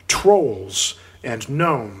like trolls and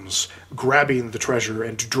gnomes grabbing the treasure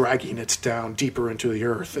and dragging it down deeper into the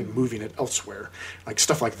earth and moving it elsewhere. Like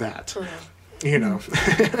stuff like that. You know.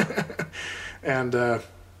 And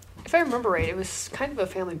If I remember right, it was kind of a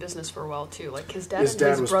family business for a while too. Like his dad His and dad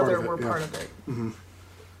his was part brother of it, were yeah. part of it.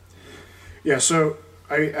 yeah, so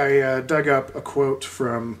I dug up a quote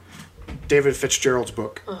from David Fitzgerald's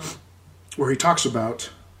book where he talks about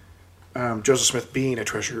Joseph Smith being a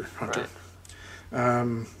treasure hunter.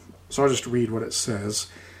 Right. So I'll just read what it says.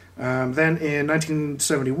 Then in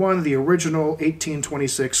 1971, the original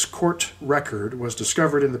 1826 court record was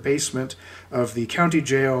discovered in the basement of the county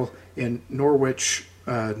jail in Norwich,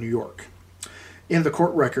 New York. In the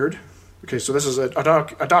court record, okay, so this is a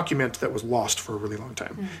document that was lost for a really long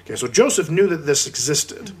time. Okay, so Joseph knew that this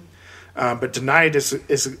existed, but denied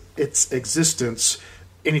its existence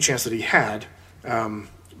any chance that he had.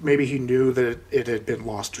 Maybe he knew that it had been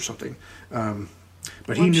lost or something. But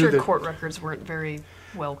Well, he I'm knew sure that court records weren't very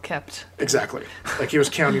well kept. exactly, like he was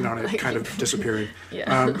counting on it kind of disappearing.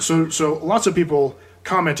 Yeah. So lots of people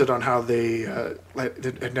commented on how they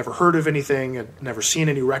had never heard of anything, had never seen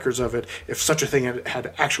any records of it. If such a thing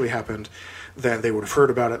had actually happened, then they would have heard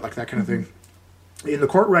about it, like that kind of thing. In the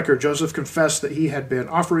court record, Joseph confessed that he had been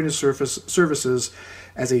offering his services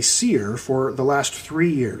as a seer for the last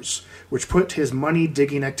 3 years, which put his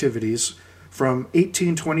money-digging activities from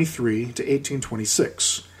 1823 to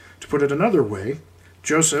 1826. To put it another way,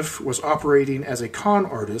 Joseph was operating as a con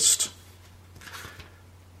artist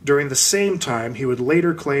during the same time he would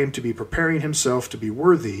later claim to be preparing himself to be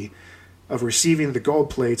worthy of receiving the gold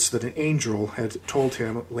plates that an angel had told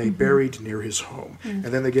him lay buried near his home. And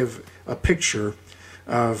then they give a picture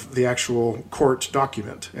of the actual court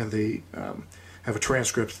document, and they have a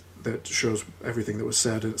transcript that shows everything that was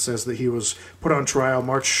said. And it says that he was put on trial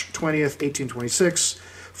March 20th, 1826,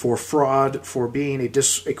 for fraud, for being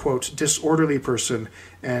a quote, disorderly person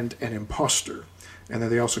and an imposter. And then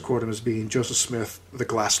they also quote him as being Joseph Smith, the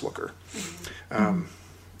glass looker.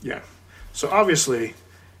 Yeah. So obviously,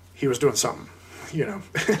 he was doing something, you know.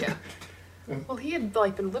 Yeah. Well, he had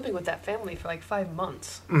been living with that family for 5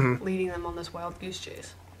 months, leading them on this wild goose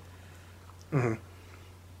chase.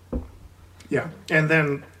 Yeah. And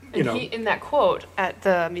then, And he, in that quote at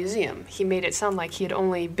the museum, he made it sound like he had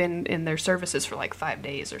only been in their services for 5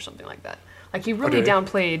 days or something like that. He really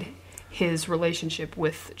downplayed his relationship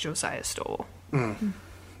with Josiah Stowell.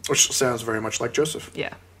 which sounds very much like Joseph.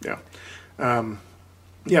 Yeah. Yeah.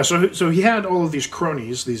 So he had all of these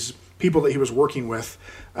cronies, these people that he was working with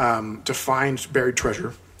to find buried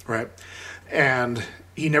treasure, right? And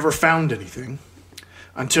he never found anything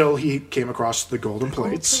until he came across the golden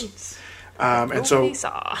plates. And so,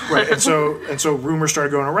 right, and so rumors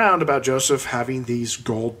started going around about Joseph having these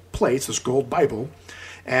gold plates, this gold Bible,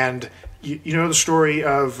 and you know the story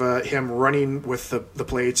of him running with the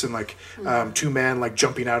plates and two men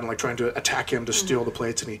jumping out and trying to attack him to steal the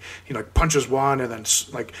plates, and he punches one and then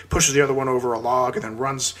pushes the other one over a log and then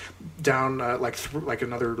runs down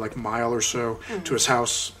another mile or so to his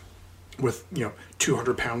house with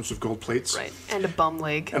 200 pounds of gold plates, right, and a bum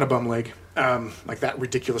leg, that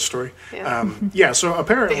ridiculous story. Yeah. So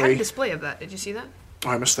apparently they had a display of that. Did you see that? Oh,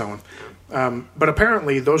 I missed that one. But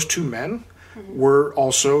apparently those two men were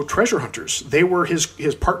also treasure hunters. They were his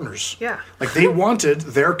partners. Yeah. They wanted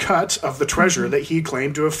their cut of the treasure that he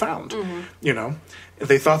claimed to have found.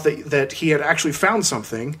 They thought that he had actually found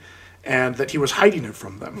something and that he was hiding it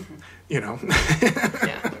from them. Yeah.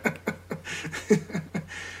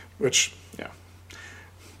 Which, yeah.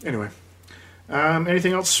 Anyway.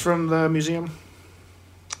 Anything else from the museum?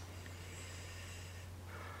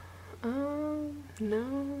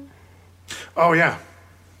 No. Oh, yeah.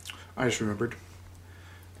 I just remembered.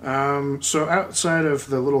 So outside of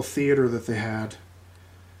the little theater that they had,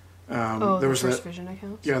 there was First Vision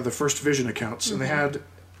accounts? Yeah, the First Vision accounts. And they had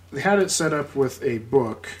it set up with a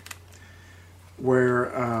book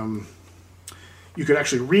where you could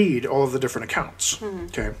actually read all of the different accounts.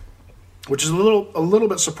 Okay. Which is a little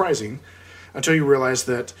bit surprising until you realize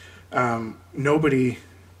that nobody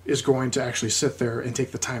is going to actually sit there and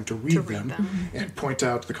take the time to read them and point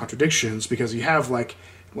out the contradictions, because you have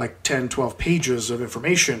 10, 12 pages of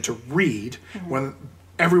information to read when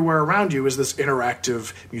everywhere around you is this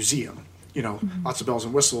interactive museum. Lots of bells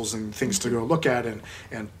and whistles and things to go look at and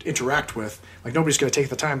interact with. Nobody's going to take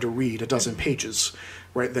the time to read a dozen pages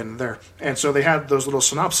right then and there. And so they had those little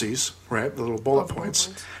synopses, right, the little bullet points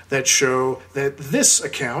that show that this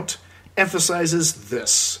account emphasizes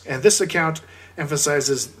this, and this account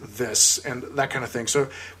emphasizes this, and that kind of thing. So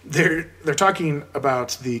they're talking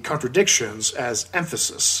about the contradictions as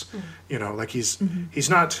emphasis. He's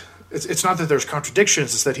not. It's not that there's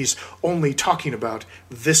contradictions. It's that he's only talking about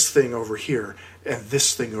this thing over here and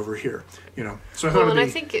this thing over here. So I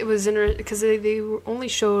think it was interesting because they only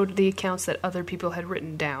showed the accounts that other people had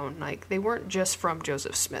written down. They weren't just from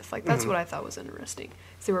Joseph Smith. That's what I thought was interesting.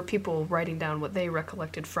 There were people writing down what they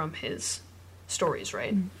recollected from his stories,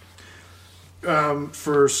 right?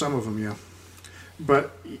 For some of them, yeah.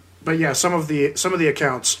 But yeah, some of the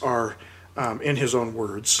accounts are in his own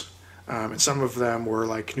words. And some of them were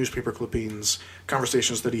newspaper clippings,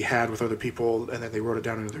 conversations that he had with other people, and then they wrote it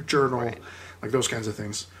down in their journal, those kinds of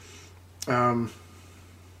things.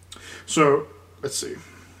 So, let's see.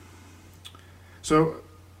 So,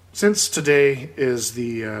 since today is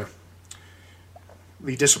the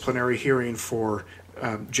disciplinary hearing for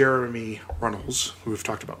Jeremy Runnels, who we've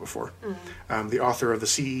talked about before, the author of the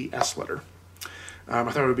CES letter, I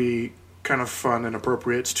thought it would be kind of fun and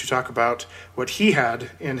appropriate to talk about what he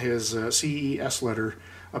had in his CES letter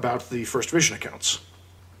about the first vision accounts.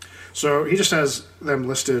 So he just has them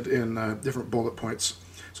listed in different bullet points.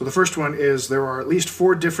 So the first one is there are at least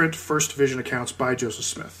 4 different first vision accounts by Joseph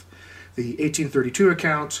Smith. The 1832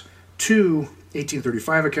 account, 2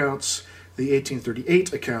 1835 accounts, the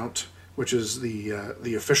 1838 account, which is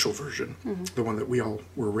the official version, the one that we all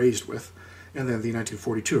were raised with, and then the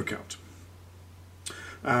 1942 account.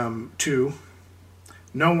 2,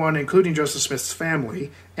 no one, including Joseph Smith's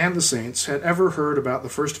family and the saints, had ever heard about the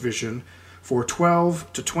first vision for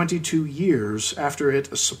 12 to 22 years after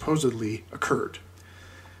it supposedly occurred.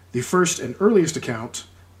 The first and earliest account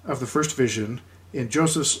of the first vision in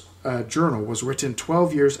Joseph's journal was written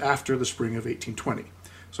 12 years after the spring of 1820.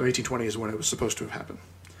 So 1820 is when it was supposed to have happened.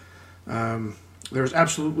 There is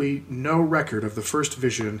absolutely no record of the first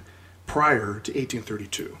vision prior to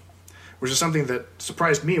 1832, which is something that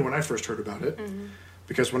surprised me when I first heard about it.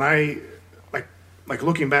 Because when I, like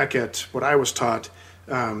looking back at what I was taught,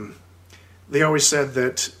 they always said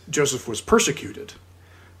that Joseph was persecuted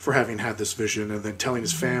for having had this vision and then telling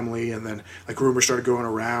his family, and then like rumors started going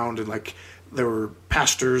around, and like there were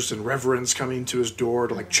pastors and reverends coming to his door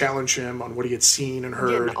to like challenge him on what he had seen and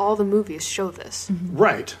heard. Yeah, and all the movies show this.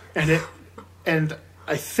 Right. And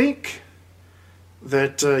I think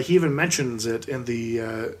that he even mentions it in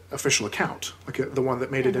the official account, like the one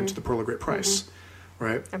that made it into the Pearl of Great Price.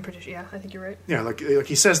 Right? I'm pretty sure, yeah, I think you're right. Yeah, like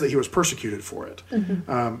he says that he was persecuted for it.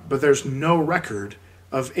 But there's no record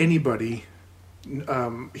of anybody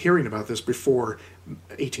hearing about this before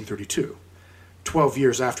 1832, 12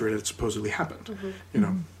 years after it had supposedly happened. You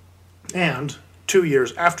know, and 2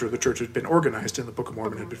 years after the church had been organized and the Book of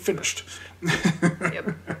Mormon had been finished.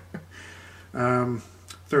 Yep.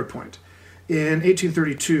 Third point. In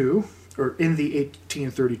 1832, or in the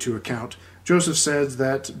 1832 account, Joseph says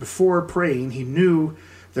that before praying, he knew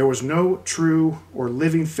there was no true or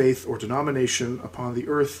living faith or denomination upon the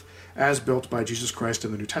earth as built by Jesus Christ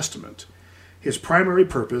in the New Testament. His primary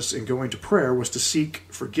purpose in going to prayer was to seek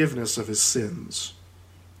forgiveness of his sins.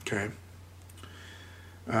 Okay.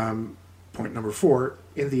 Point number 4.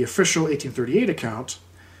 In the official 1838 account,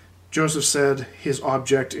 Joseph said his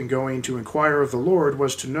object in going to inquire of the Lord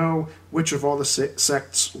was to know which of all the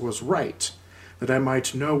sects was right, that I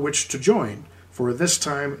might know which to join, for at this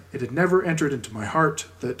time it had never entered into my heart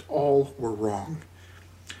that all were wrong.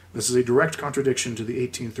 This is a direct contradiction to the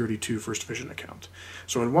 1832 First Vision account.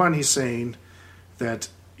 So in one, he's saying that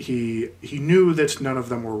he knew that none of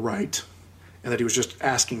them were right, and that he was just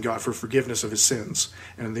asking God for forgiveness of his sins.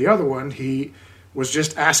 And in the other one, he was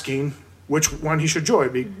just asking which one he should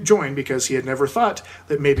join because he had never thought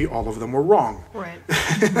that maybe all of them were wrong. Right.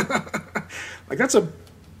 Like, that's a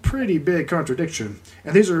pretty big contradiction.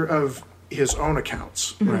 And these are of his own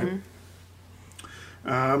accounts, right?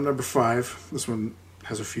 Number 5, this one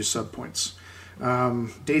has a few subpoints.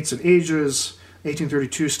 Dates and ages.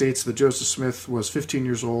 1832 states that Joseph Smith was 15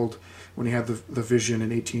 years old when he had the vision in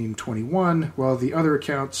 1821, while the other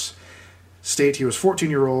accounts state he was 14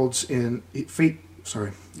 years old in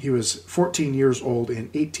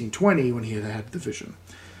 1820 when he had the vision.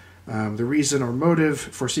 The reason or motive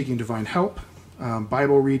for seeking divine help,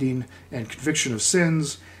 Bible reading and conviction of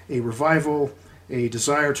sins, a revival, a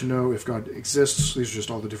desire to know if God exists. These are just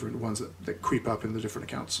all the different ones that creep up in the different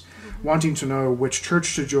accounts. Wanting to know which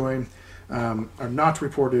church to join are not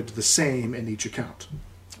reported the same in each account.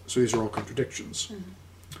 So these are all contradictions.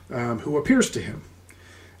 Who appears to him.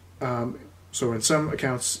 So in some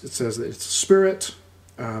accounts it says that it's a spirit,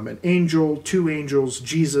 an angel, 2 angels,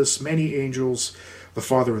 Jesus, many angels, the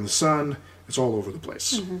Father and the Son. It's all over the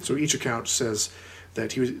place. So each account says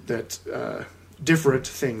that different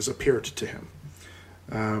things appeared to him.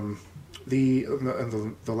 The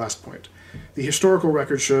last point. The historical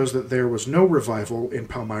record shows that there was no revival in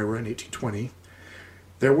Palmyra in 1820.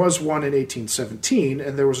 There was one in 1817,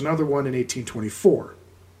 and there was another one in 1824.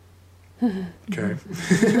 Okay.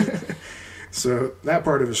 So that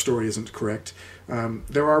part of his story isn't correct.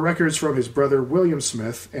 There are records from his brother William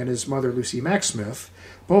Smith and his mother Lucy Mack Smith,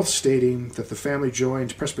 both stating that the family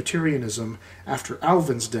joined Presbyterianism after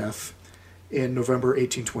Alvin's death in November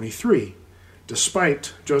 1823,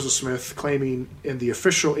 despite Joseph Smith claiming in the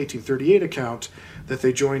official 1838 account that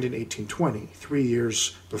they joined in 1820, 3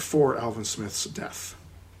 years before Alvin Smith's death.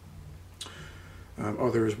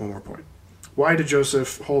 There is one more point. Why did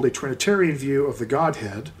Joseph hold a Trinitarian view of the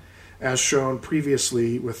Godhead, as shown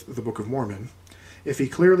previously with the Book of Mormon, if he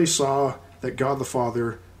clearly saw that God the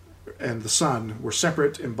Father and the Son were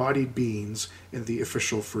separate embodied beings in the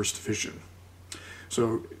official first vision?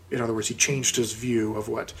 So, in other words, he changed his view of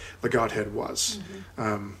what the Godhead was.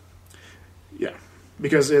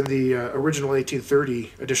 Because in the original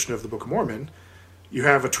 1830 edition of the Book of Mormon, you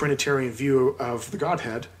have a Trinitarian view of the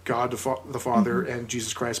Godhead, God the Father and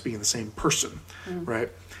Jesus Christ being the same person, right?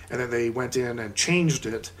 And then they went in and changed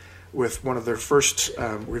it with one of their first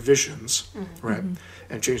revisions, right?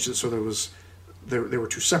 And changed it so there were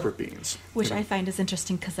two separate beings. Which I find is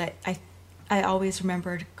interesting because I always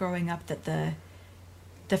remembered growing up that the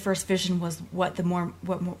first vision was what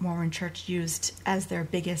Mormon Church used as their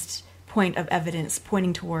biggest point of evidence,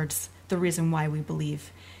 pointing towards the reason why we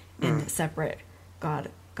believe in separate God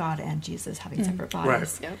and Jesus having separate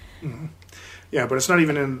bodies. Right. Yep. Yeah, but it's not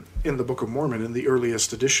even in the Book of Mormon in the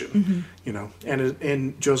earliest edition, you know. And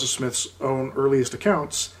in Joseph Smith's own earliest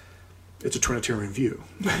accounts, it's a Trinitarian view.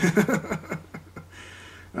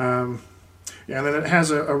 Yeah, and then it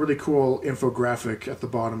has a really cool infographic at the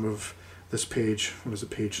bottom of this page. What is it,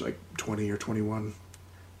 page like 20 or 21?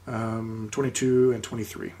 22 and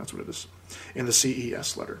 23, that's what it is, in the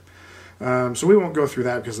CES letter. So we won't go through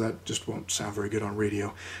that because that just won't sound very good on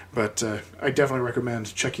radio. But I definitely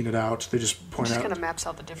recommend checking it out. They just point out... It just kind of maps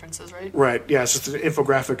out the differences, right? Right, yeah, it's just an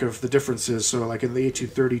infographic of the differences. So like in the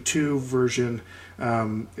 1832 version,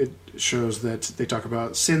 it shows that they talk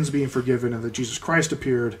about sins being forgiven and that Jesus Christ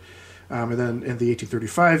appeared. And then in the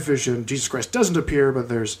 1835 vision, Jesus Christ doesn't appear, but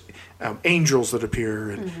there's angels that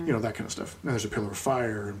appear and, you know, that kind of stuff. And there's a pillar of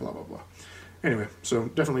fire and blah, blah, blah. Anyway, so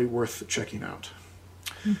definitely worth checking out.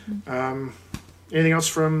 Anything else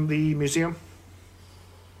from the museum?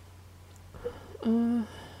 No,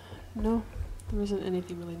 there wasn't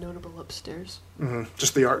anything really notable upstairs.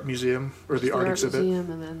 Just the art museum or the art exhibit?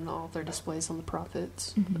 Museum and then all their displays on the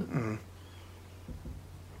prophets.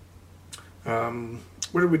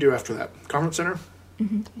 What did we do after that? Conference center?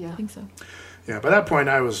 Yeah. I think so. Yeah, by that point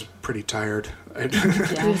I was pretty tired. Yeah, we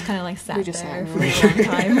just kind of like sat We just there sat for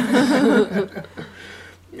a long time.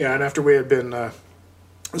 Yeah, and after we had been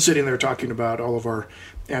sitting there talking about all of our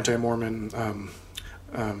anti-Mormon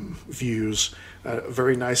views, a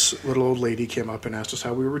very nice little old lady came up and asked us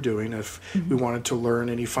how we were doing, if we wanted to learn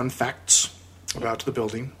any fun facts about the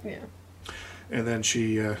building. Yeah. And then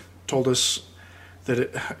she told us that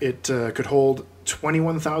it could hold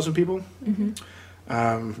 21,000 people.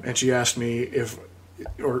 And she asked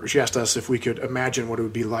she asked us if we could imagine what it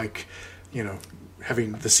would be like, you know,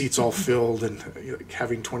 having the seats all filled and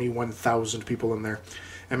having 21,000 people in there.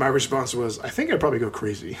 And my response was, I think I'd probably go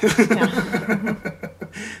crazy. I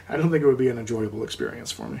don't think it would be an enjoyable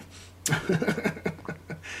experience for me.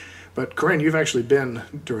 But Corinne, you've actually been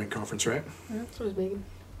during conference, right? So was Megan.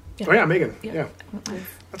 Yeah. Oh yeah, Megan. Yeah. Yeah,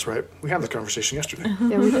 that's right. We had this conversation yesterday.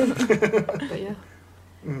 Yeah, we did. But yeah.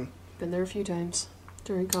 Been there a few times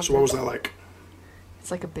during conference. So what was that like? It's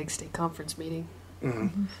like a big state conference meeting.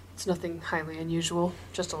 Mm-hmm. It's nothing highly unusual,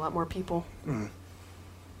 just a lot more people.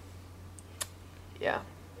 Yeah.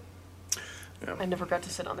 I never got to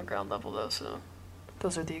sit on the ground level though, so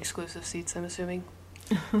those are the exclusive seats, I'm assuming.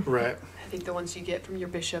 Right. I think the ones you get from your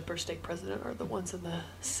bishop or stake president are the ones in the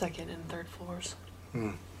second and third floors.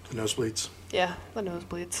 The nosebleeds. Yeah, the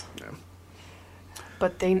nosebleeds. Yeah.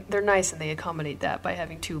 But they're nice and they accommodate that by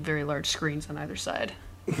having two very large screens on either side.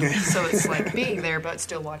 So it's like being there but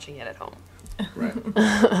still watching it at home. Right.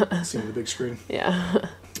 Seeing the big screen. Yeah.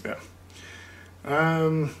 Yeah.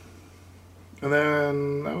 And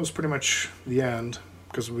then that was pretty much the end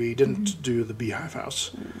because we didn't do the Beehive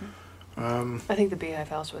House. I think the Beehive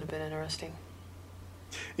House would have been interesting.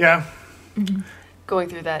 Yeah. Going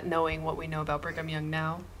through that, knowing what we know about Brigham Young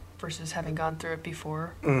now versus having gone through it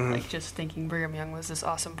before. Like just thinking Brigham Young was this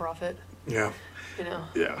awesome prophet. Yeah. You know?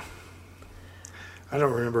 Yeah. I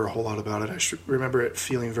don't remember a whole lot about it. I remember it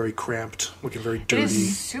feeling very cramped, looking very dirty. It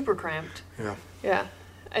is super cramped. Yeah. Yeah.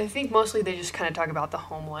 I think mostly they just kind of talk about the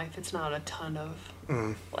home life. It's not a ton of,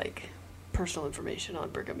 like, personal information on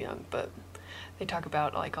Brigham Young, but they talk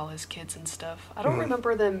about, like, all his kids and stuff. I don't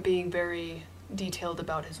remember them being very detailed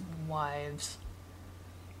about his wives.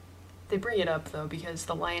 They bring it up, though, because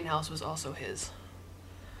the Lion House was also his.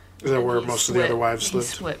 Is that where most of the other wives lived?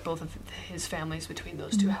 He split both of his families between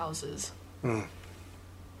those two houses. Yeah.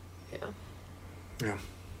 Yeah.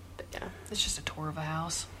 But yeah, it's just a tour of a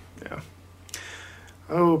house. Yeah.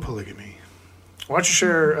 Oh, polygamy. Why don't you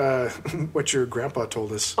share what your grandpa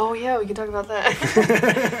told us? Oh, yeah, we can talk about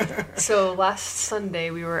that. So last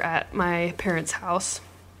Sunday, we were at my parents' house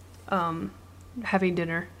having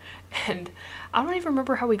dinner, and I don't even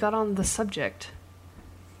remember how we got on the subject.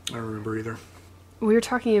 I don't remember either. We were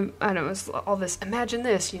talking, I don't know, it was all this, imagine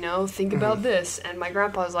this, you know, think about this. And my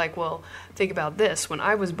grandpa was like, well, think about this. When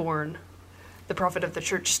I was born, the prophet of the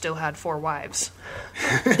church still had 4 wives.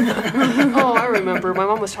 Oh, I remember. My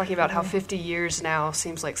mom was talking about how 50 years now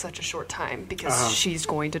seems like such a short time because she's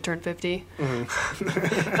going to turn 50.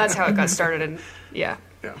 That's how it got started, and yeah.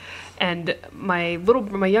 And my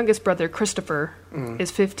youngest brother, Christopher,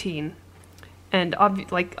 is 15. And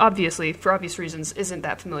obviously, for obvious reasons, isn't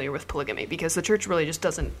that familiar with polygamy because the church really just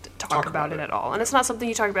doesn't talk about it at all. And it's not something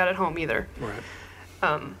you talk about at home either. Right.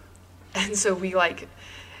 And so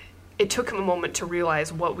it took him a moment to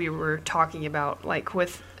realize what we were talking about, like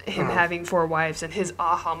with him having 4 wives, and his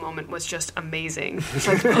aha moment was just amazing. It's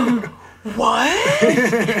like, what?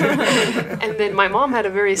 And then my mom had a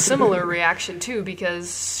very similar reaction too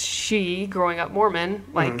because she, growing up Mormon,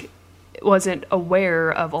 wasn't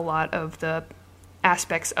aware of a lot of the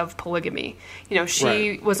aspects of polygamy. You know,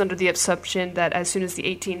 she was under the assumption that as soon as the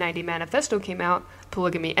 1890 manifesto came out,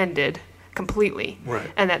 polygamy ended completely. Right.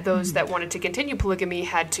 And that those that wanted to continue polygamy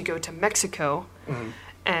had to go to Mexico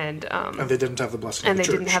and they didn't have the blessing of the church.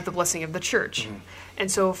 And they didn't have the blessing of the church.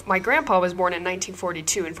 And so my grandpa was born in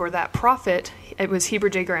 1942, and for that prophet, it was Heber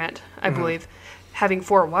J. Grant, I believe, having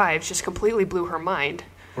 4 wives just completely blew her mind.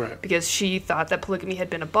 Right. Because she thought that polygamy had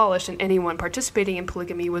been abolished and anyone participating in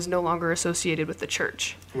polygamy was no longer associated with the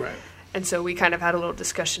church. Right. And so we kind of had a little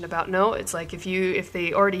discussion about, no, it's like if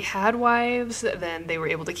they already had wives, then they were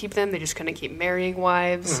able to keep them. They just couldn't keep marrying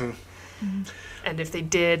wives. And if they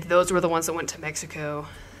did, those were the ones that went to Mexico.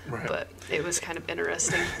 Right. But it was kind of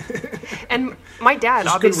interesting. And my dad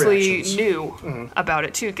Just good obviously reactions. knew about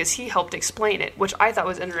it too because he helped explain it, which I thought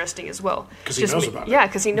was interesting as well. Because he knows about it. Yeah,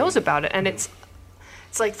 because he knows about it. And it's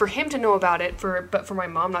like for him to know about it, but for my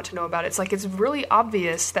mom not to know about it, it's like it's really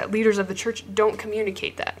obvious that leaders of the church don't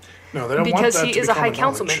communicate that. No, they don't want because that he to is a become high knowledge.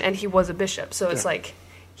 councilman and he was a bishop. So it's Yeah. like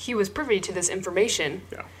he was privy to this information,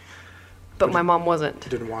 Yeah. but my mom wasn't.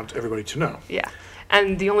 Didn't want everybody to know. Yeah.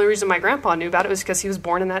 And the only reason my grandpa knew about it was because he was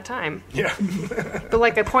born in that time. Yeah. But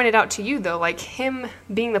like I pointed out to you, though, like him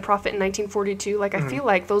being the prophet in 1942, like I feel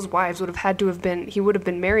like those wives would have been, he would have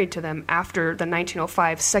been married to them after the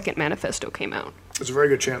 1905 Second Manifesto came out. It's a very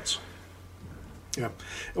good chance. Yeah.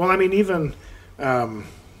 Well, I mean, even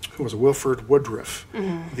who was it? Wilford Woodruff,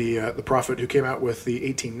 the prophet who came out with the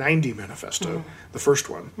 1890 Manifesto, the first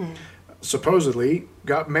one, supposedly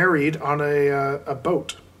got married on a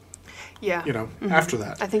boat. Yeah. You know, after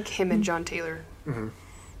that. I think him and John Taylor.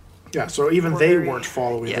 Yeah, so even Were they very- weren't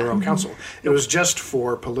following yeah. their own counsel. It was just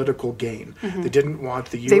for political gain. They didn't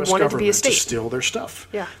want the They U.S. wanted to be a government to state. steal their stuff.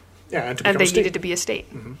 Yeah. Yeah, and to And become they a state. needed to be a state.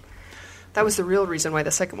 That was the real reason why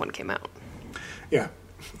the second one came out. Yeah.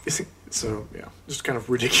 So, yeah, just kind of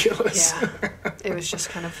ridiculous. Yeah. It was just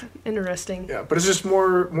kind of interesting. Yeah, but it's just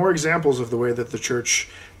more examples of the way that the church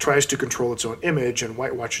tries to control its own image and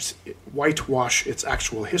whitewash its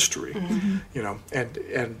actual history. You know,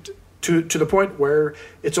 and to the point where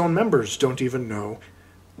its own members don't even know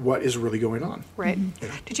what is really going on. Right.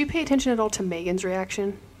 Did you pay attention at all to Megan's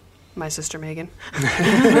reaction? My sister Megan.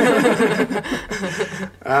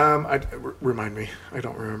 Remind me. I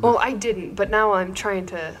don't remember. Well, I didn't, but now I'm trying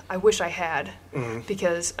to. I wish I had,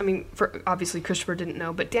 because I mean, obviously Christopher didn't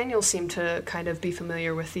know, but Daniel seemed to kind of be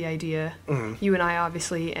familiar with the idea. You and I,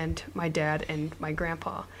 obviously, and my dad and my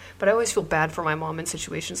grandpa. But I always feel bad for my mom in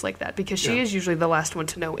situations like that because she Yeah. is usually the last one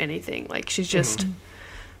to know anything. Like she's just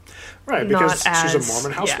right, because not she's as a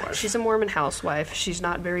Mormon housewife. Yeah, she's a Mormon housewife. She's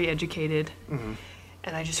not very educated.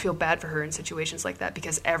 And I just feel bad for her in situations like that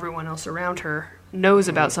because everyone else around her knows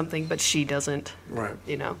about something, but she doesn't. Right.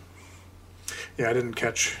 You know. Yeah, I didn't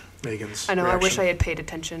catch Megan's I know. reaction. I wish I had paid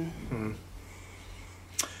attention,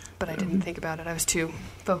 but I didn't think about it. I was too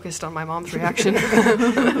focused on my mom's reaction Yeah,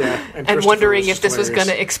 and Christopher wondering was if this was hilarious.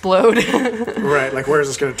 going to explode. Right, like where is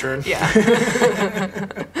this going to turn? Yeah.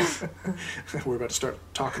 We're about to start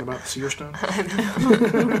talking about the seer stone.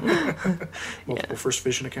 Multiple first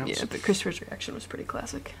vision accounts. Yeah, but Christopher's reaction was pretty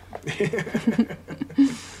classic.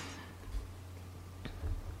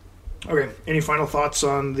 Okay, any final thoughts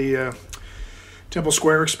on the Temple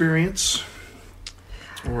Square experience?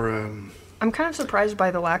 Or I'm kind of surprised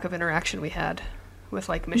by the lack of interaction we had with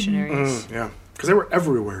like missionaries. yeah, because they were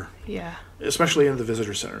everywhere, Yeah. especially in the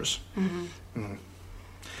visitor centers.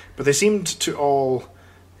 But they seemed to all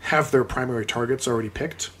have their primary targets already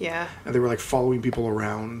picked, Yeah. and they were like following people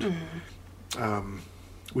around.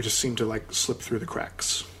 We just seemed to like slip through the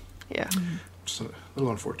cracks. Yeah. It's a little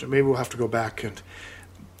unfortunate. Maybe we'll have to go back and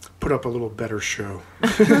put up a little better show.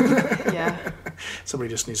 Yeah. Somebody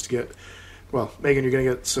just needs to get. Well, Megan, you're going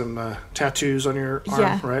to get some tattoos on your arm,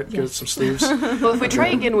 Yeah, right? yeah. Get some sleeves. Well, if we try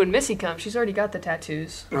again when Missy comes, she's already got the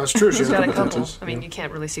tattoos. No, that's true. She She's has got a couple couple. tattoos. I mean, you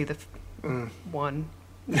can't really see the one.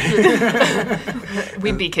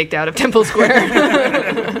 We'd be kicked out of Temple Square.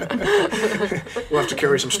 We'll have to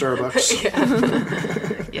carry some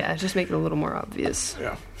Starbucks. Yeah, just make it a little more obvious.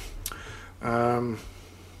 Yeah.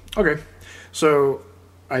 Okay. So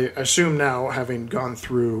I assume now, having gone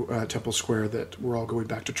through Temple Square, that we're all going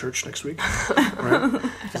back to church next week. Right? I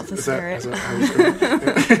felt the spirit. Is that how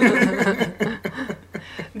it's going?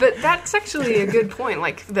 But that's actually a good point.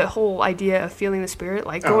 Like the whole idea of feeling the Spirit,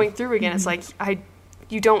 like going through again, it's like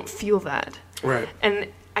you don't feel that. Right. And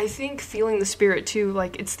I think feeling the Spirit too,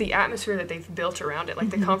 like it's the atmosphere that they've built around it. Like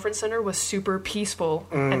the conference center was super peaceful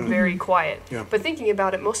and very quiet. Yeah. But thinking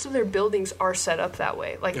about it, most of their buildings are set up that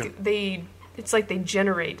way. Like it's like they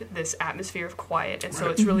generate this atmosphere of quiet, and so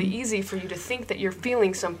it's really easy for you to think that you're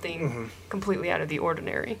feeling something completely out of the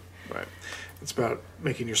ordinary. Right. It's about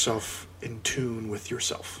making yourself in tune with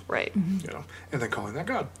yourself. Right. You know, and then calling that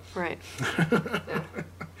God. Right.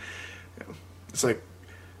 It's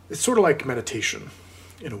sort of like meditation,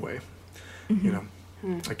 in a way. You know,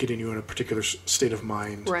 like getting you in a particular state of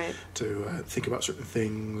mind Right. to think about certain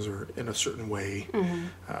things or in a certain way.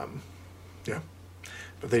 Yeah.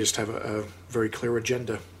 But they just have a very clear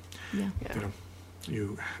agenda. Yeah. You know,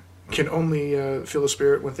 you can only feel the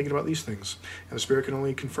Spirit when thinking about these things, and the Spirit can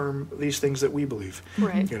only confirm these things that we believe.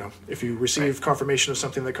 Right. You know, if you receive confirmation of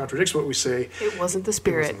something that contradicts what we say, It wasn't the it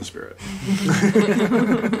Spirit. wasn't the Spirit.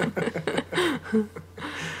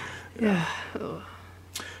 Yeah.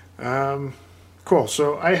 Cool.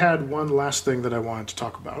 So I had one last thing that I wanted to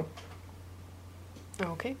talk about.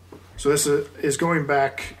 Okay. So this is going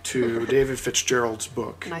back to David Fitzgerald's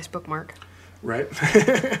book, Nice bookmark. right?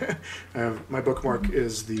 My bookmark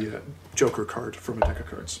is the Joker card from a deck of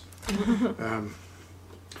cards.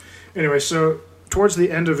 Anyway, so towards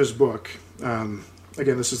the end of his book,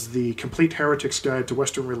 again, this is the Complete Heretic's Guide to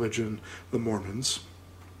Western Religion, the Mormons.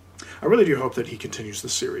 I really do hope that he continues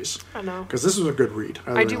this series, I know. because this is a good read.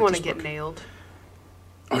 I really do like want this to get book. nailed.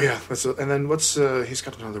 Oh yeah, and then what's he's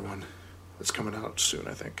got another one that's coming out soon,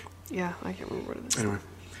 I think. Yeah, I can't remember what it is.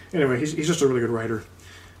 Anyway, he's just a really good writer,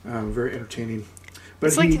 very entertaining. But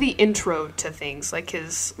It's like the intro to things, like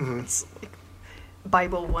his Mm-hmm. it's like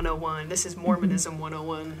Bible 101. This is Mormonism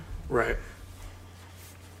 101. right,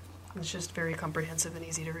 It's just very comprehensive and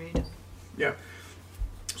easy to read. yeah.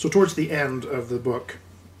 So towards the end of the book,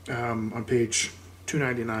 on page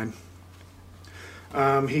 299,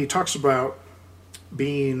 he talks about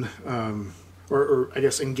being, or I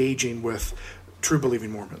guess engaging with true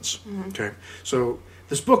believing Mormons. Okay, so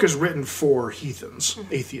this book is written for heathens,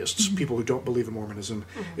 atheists, people who don't believe in Mormonism.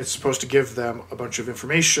 It's supposed to give them a bunch of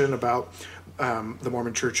information about the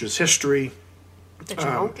Mormon Church's history. That you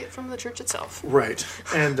won't get from the church itself. Right,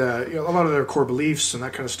 and a lot of their core beliefs and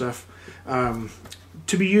that kind of stuff,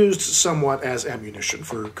 to be used somewhat as ammunition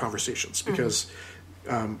for conversations, because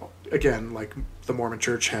again, like the Mormon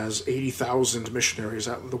Church has 80,000 missionaries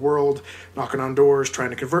out in the world knocking on doors trying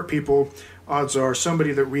to convert people. Odds are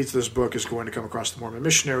somebody that reads this book is going to come across the Mormon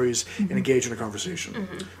missionaries and engage in a conversation,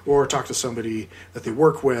 or talk to somebody that they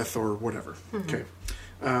work with or whatever. Okay,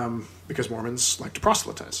 because Mormons like to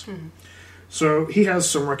proselytize. So he has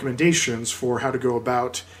some recommendations for how to go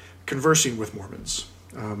about conversing with Mormons,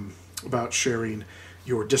 about sharing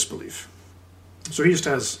your disbelief. So he just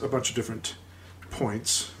has a bunch of different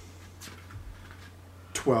points,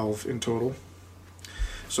 12 in total.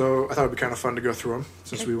 So I thought it'd be kind of fun to go through them,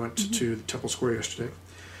 since we went to the Temple Square yesterday.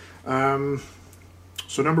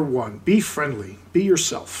 So number 1, be friendly, be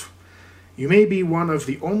yourself. You may be one of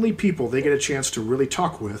the only people they get a chance to really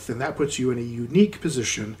talk with, and that puts you in a unique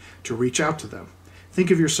position to reach out to them. Think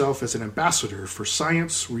of yourself as an ambassador for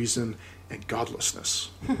science, reason, and godlessness.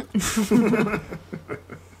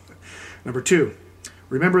 Number 2,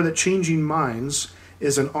 remember that changing minds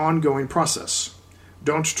is an ongoing process.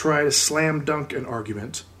 Don't try to slam dunk an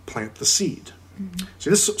argument, plant the seed. So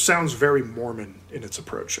this sounds very Mormon in its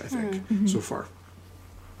approach, I think, so far.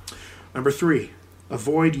 Number 3,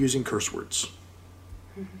 avoid using curse words,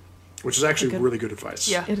 which is actually really good advice.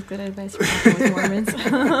 Yeah. It is good advice for people with Mormons.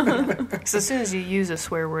 Because as soon as you use a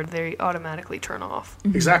swear word, they automatically turn off.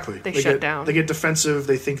 Exactly. They shut down. They get defensive.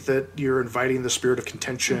 They think that you're inviting the spirit of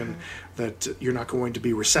contention, that you're not going to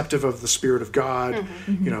be receptive of the Spirit of God.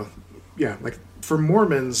 You know, yeah, like for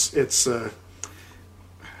Mormons, it's a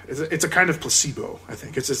kind of placebo, I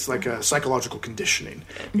think. It's like a psychological conditioning.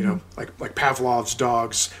 You know, like Pavlov's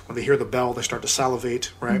dogs, when they hear the bell, they start to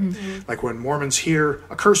salivate, right? Like when Mormons hear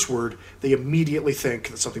a curse word, they immediately think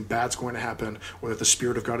that something bad's going to happen, or that the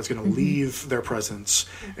Spirit of God is going to leave their presence.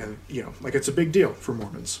 And, you know, like it's a big deal for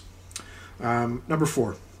Mormons. Number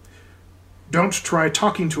 4, don't try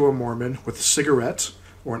talking to a Mormon with a cigarette,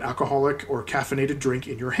 or an alcoholic or caffeinated drink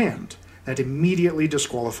in your hand. That immediately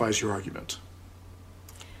disqualifies your argument.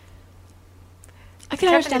 I can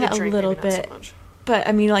understand that Caffeinated a drink, little maybe not so bit, much. but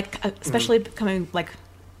I mean, like, especially coming, like,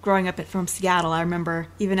 growing up from Seattle, I remember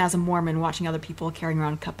even as a Mormon watching other people carrying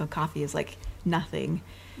around a cup of coffee is like nothing.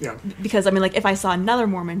 Yeah. Because I mean, like, if I saw another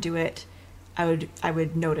Mormon do it, I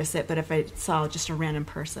would notice it. But if I saw just a random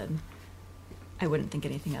person, I wouldn't think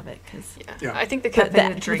anything of it. Cause Yeah. I think the but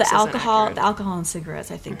caffeinated drinks the isn't alcohol, accurate. the alcohol and cigarettes,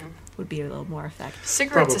 I think, would be a little more effective.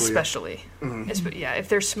 Cigarettes Probably. especially. Yeah, if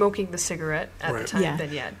they're smoking the cigarette at the Right. time, Yeah.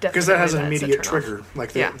 then yeah, definitely. Because that has an that's a immediate turnoff. trigger.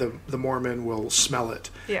 Like Yeah. the Mormon will smell it,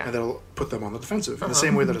 Yeah. and that'll put them on the defensive. In the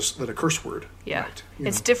same way that a curse word Yeah, might.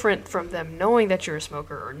 it's different from them knowing that you're a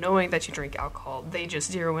smoker or knowing that you drink alcohol. They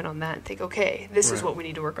just zero in on that and think, okay, this is Right. what we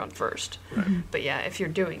need to work on first. But yeah, if you're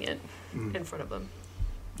doing it in front of them,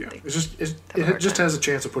 Yeah, They it's just have a hard just time. has a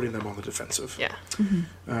chance of putting them on the defensive. yeah,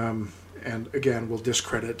 And again, will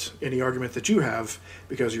discredit any argument that you have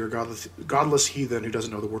because you're a godless heathen who doesn't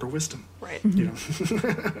know the word of wisdom. right. You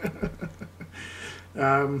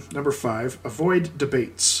know. Number 5, avoid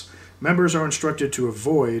debates. Members are instructed to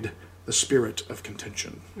avoid the spirit of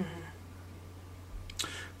contention.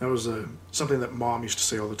 That was something that Mom used to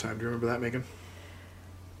say all the time. Do you remember that, Megan?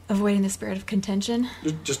 Avoiding the spirit of contention.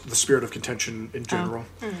 Just the spirit of contention in general.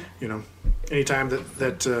 You know, anytime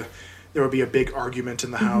that there would be a big argument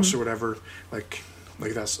in the house or whatever, like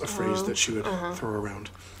that's a phrase that she would throw around.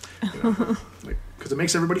 You know, because it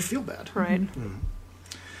makes everybody feel bad. Right.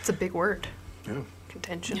 It's a big word. Yeah.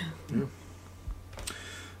 Contention.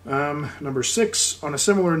 Number 6, on a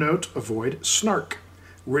similar note, avoid snark,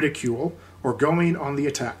 ridicule, or going on the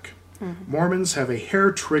attack. Mormons have a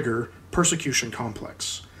hair-trigger persecution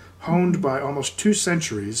complex, honed by almost 2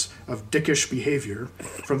 centuries of dickish behavior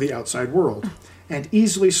from the outside world, and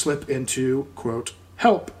easily slip into, quote,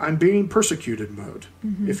 help, I'm being persecuted mode,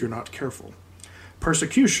 if you're not careful.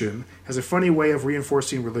 Persecution has a funny way of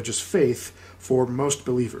reinforcing religious faith for most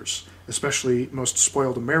believers, especially most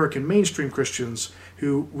spoiled American mainstream Christians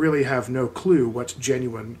who really have no clue what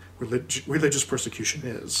genuine religious persecution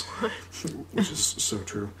is, which is so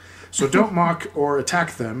true. So don't mock or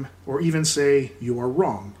attack them, or even say you are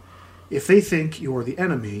wrong. If they think you are the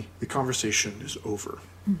enemy, the conversation is over.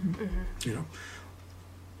 You know,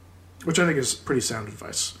 which I think is pretty sound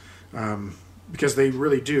advice. Because they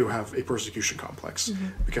really do have a persecution complex.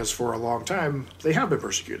 Because for a long time, they have been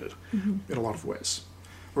persecuted in a lot of ways.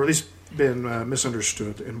 Or at least been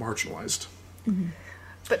misunderstood and marginalized.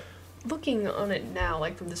 But looking on it now,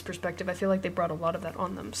 like from this perspective, I feel like they brought a lot of that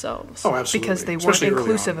on themselves. Oh, absolutely. Because they Especially weren't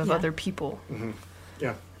early inclusive on. of Yeah. other people.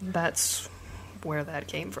 Yeah. That's where that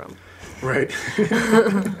came from. Right.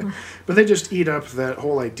 But they just eat up that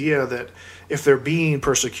whole idea that if they're being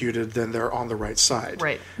persecuted, then they're on the right side.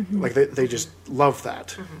 Right. Like they just love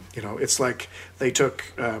that. You know, it's like they took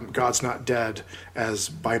God's Not Dead as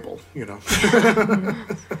Bible, you know.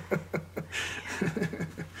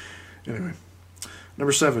 Anyway.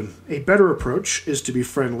 Number 7, a better approach is to be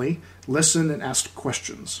friendly, listen, and ask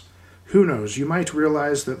questions. Who knows, you might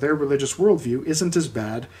realize that their religious worldview isn't as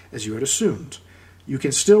bad as you had assumed. You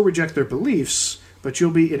can still reject their beliefs, but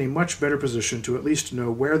you'll be in a much better position to at least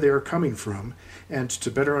know where they are coming from and to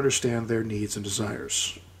better understand their needs and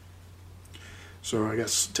desires. So I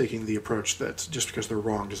guess taking the approach that just because they're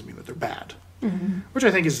wrong doesn't mean that they're bad. Which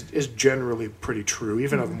I think is generally pretty true,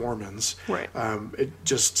 even of Mormons. Right.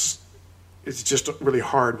 It's just really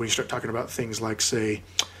hard when you start talking about things like, say,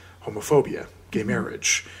 homophobia, gay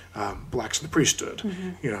marriage, blacks in the priesthood,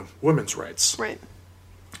 you know, women's rights, Right.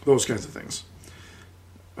 those kinds of things.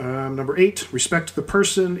 Number 8, respect the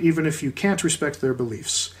person even if you can't respect their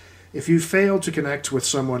beliefs. If you fail to connect with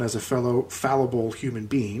someone as a fellow fallible human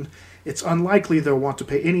being, it's unlikely they'll want to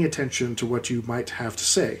pay any attention to what you might have to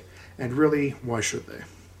say. And really, why should they?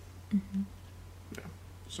 Yeah.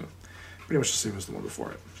 So, pretty much the same as the one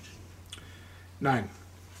before it. 9.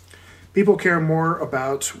 People care more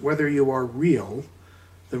about whether you are real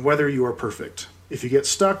than whether you are perfect. If you get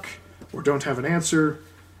stuck or don't have an answer,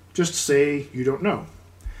 just say you don't know.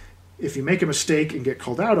 If you make a mistake and get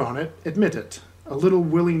called out on it, admit it. A little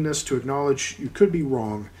willingness to acknowledge you could be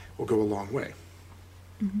wrong will go a long way.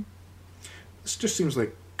 This just seems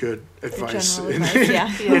like good advice General in, advice,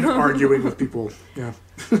 yeah. in arguing with people. Yeah.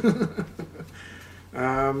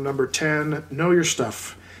 Number 10, know your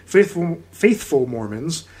stuff. Faithful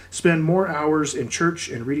Mormons spend more hours in church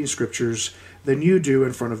and reading scriptures than you do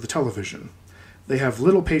in front of the television. They have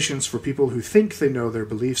little patience for people who think they know their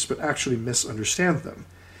beliefs but actually misunderstand them.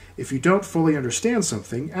 If you don't fully understand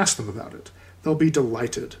something, ask them about it. They'll be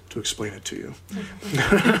delighted to explain it to you.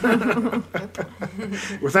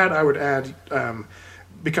 With that, I would add,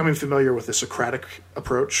 becoming familiar with the Socratic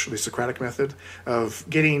approach, the Socratic method of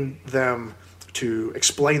getting them to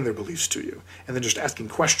explain their beliefs to you, and then just asking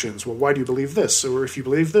questions. Well, why do you believe this? Or if you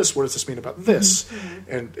believe this, what does this mean about this?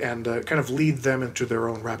 And kind of lead them into their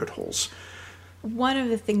own rabbit holes. One of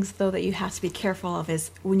the things, though, that you have to be careful of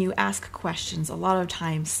is when you ask questions, a lot of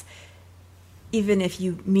times, even if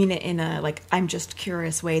you mean it in a, like, I'm just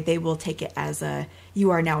curious way, they will take it as a,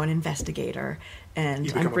 you are now an investigator. And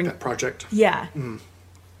You become like that project. Yeah.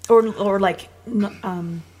 Or like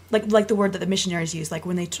the word that the missionaries use, like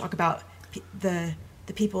when they talk about the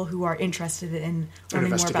people who are interested in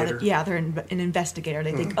learning more about it. Yeah, they're an investigator.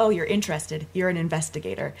 They think, oh, you're interested. You're an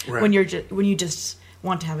investigator. Right. When you just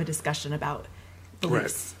want to have a discussion about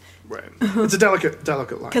beliefs. Right. It's a delicate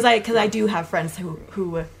line. Because I do have friends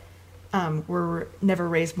who were never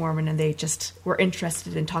raised Mormon, and they just were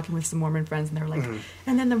interested in talking with some Mormon friends, and they were like,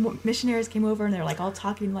 and then the missionaries came over, and they were like all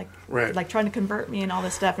talking like trying to convert me and all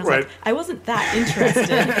this stuff. And I was like, I wasn't that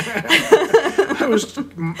interested. I was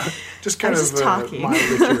just kind of talking.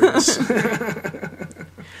 Mildly curious.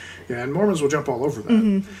 Yeah, and Mormons will jump all over that.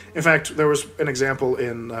 In fact, there was an example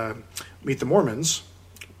in Meet the Mormons,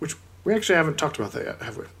 which we actually haven't talked about that yet,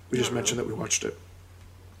 have we? We just mentioned that we watched it.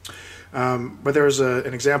 But there was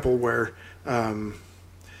an example where what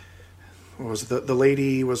was it? The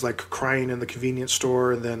lady was like crying in the convenience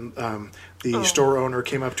store, and then the store owner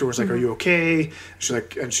came up to her and was like, "Are you okay?"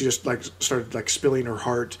 And she just like started like spilling her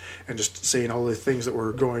heart and just saying all the things that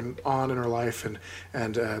were going on in her life, and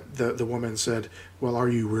the woman said, "Well, are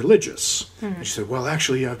you religious?" And she said, "Well,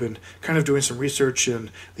 actually, I've been kind of doing some research in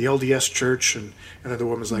the LDS church," and then the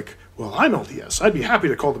woman's like, "Well, I'm LDS. I'd be happy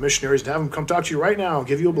to call the missionaries and have them come talk to you right now and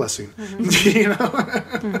give you a blessing." You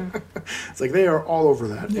know, it's like they are all over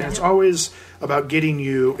that. Yeah. And it's always about getting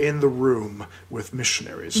you in the room with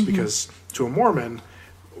missionaries, because to a Mormon,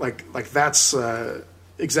 like that's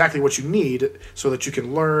exactly what you need so that you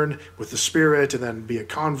can learn with the Spirit and then be a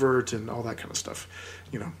convert and all that kind of stuff.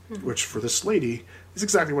 You know, which for this lady is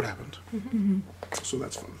exactly what happened. So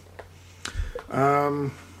that's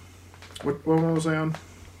fun. What one was I on?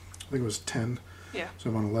 I think it was 10. Yeah. So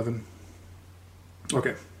I'm on 11.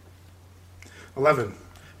 Okay. 11.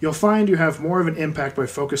 You'll find you have more of an impact by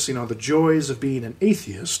focusing on the joys of being an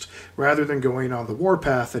atheist rather than going on the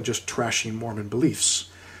warpath and just trashing Mormon beliefs.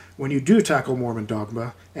 When you do tackle Mormon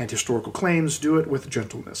dogma and historical claims, do it with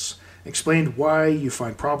gentleness. Explain why you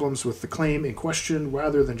find problems with the claim in question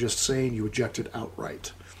rather than just saying you reject it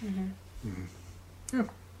outright. Yeah,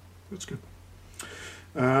 that's good.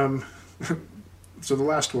 So the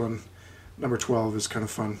last one, number 12, is kind of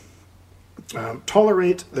fun.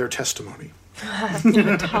 Tolerate their testimony.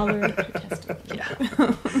 Tolerate their testimony.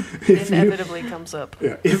 Yeah. Inevitably comes up.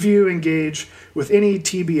 Yeah. If you engage with any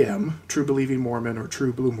TBM, True Believing Mormon or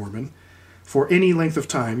True Blue Mormon, for any length of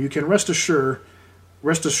time, you can rest assured,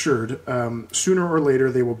 sooner or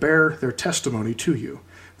later they will bear their testimony to you.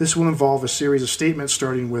 This will involve a series of statements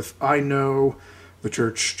starting with, "I know the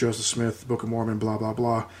Church, Joseph Smith, the Book of Mormon, blah, blah,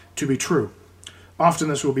 blah," to be true. Often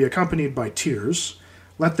this will be accompanied by tears.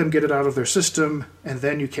 Let them get it out of their system, and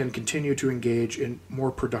then you can continue to engage in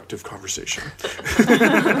more productive conversation.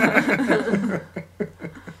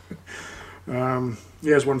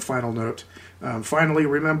 Here's one final note. Finally,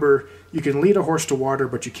 remember, you can lead a horse to water,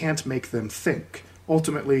 but you can't make them think.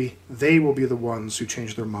 Ultimately, they will be the ones who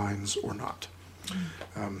change their minds or not.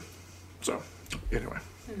 So, anyway.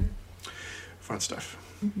 Fun stuff.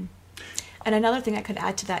 And another thing I could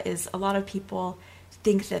add to that is a lot of people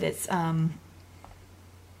think that it's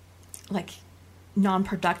like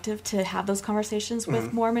non-productive to have those conversations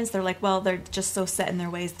with Mormons. They're like, well, they're just so set in their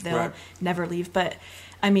ways that they'll never leave. But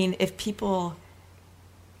I mean, if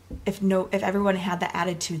everyone had that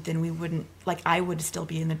attitude, then we wouldn't, like, I would still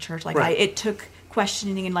be in the church. Like, it took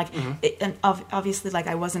questioning and and obviously, like,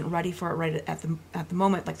 I wasn't ready for it right at the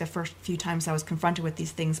moment. Like the first few times I was confronted with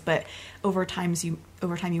these things, but over time you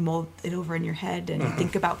mold it over in your head and you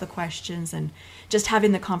think about the questions, and just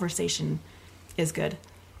having the conversation is good.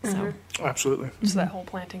 So absolutely, just that whole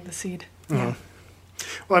planting the seed. Yeah.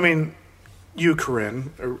 Well, I mean, you,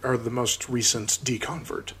 Corinne, are the most recent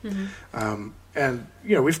deconvert. And,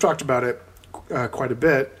 you know, we've talked about it quite a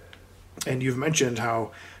bit, and you've mentioned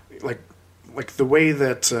how, like the way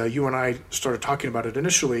that you and I started talking about it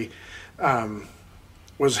initially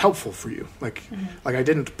was helpful for you. Like I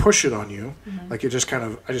didn't push it on you. Like, it just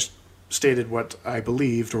I just stated what I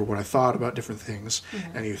believed or what I thought about different things,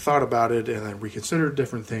 and you thought about it and then reconsidered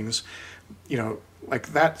different things. You know, like,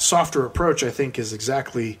 that softer approach, I think, is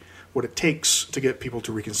exactly what it takes to get people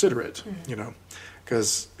to reconsider it, you know.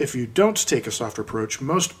 Because if you don't take a softer approach,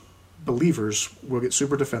 most believers will get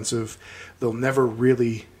super defensive. They'll never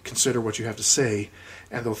really consider what you have to say,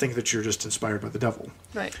 and they'll think that you're just inspired by the devil.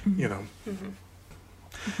 Right. You know. Mm-hmm.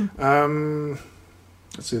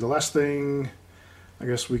 Let's see. The last thing I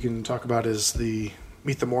guess we can talk about is the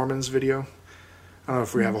Meet the Mormons video. I don't know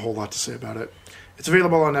if we have a whole lot to say about it. It's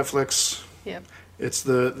available on Netflix. Yep. It's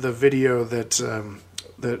the video that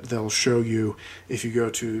that they'll show you if you go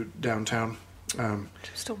to downtown. Which I'm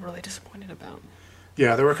still really disappointed about.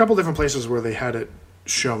 Yeah, there were a couple different places where they had it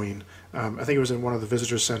showing. I think it was in one of the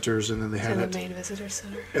visitor centers, and then they had in it the main visitor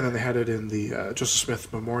center. and then they had it in the Joseph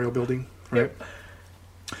Smith Memorial Building, right?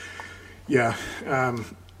 Yep. Yeah.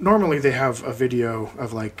 Normally they have a video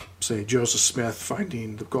of, like, say, Joseph Smith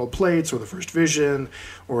finding the gold plates or the first vision,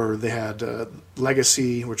 or they had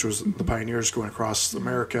Legacy, which was the pioneers going across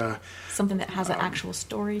America. Something that has an actual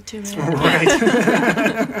story to it.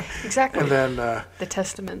 Right. Exactly. And then the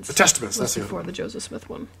Testaments. the Testaments, was that's the other before one. the Joseph Smith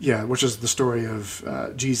one. Yeah, which is the story of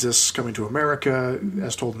Jesus coming to America,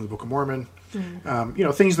 as told in the Book of Mormon. You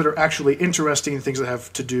know, things that are actually interesting, things that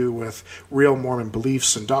have to do with real Mormon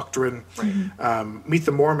beliefs and doctrine. Right. Meet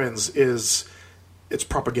the Mormons it's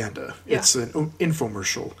propaganda. Yeah. It's an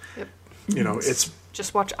infomercial. Yep. You know, it's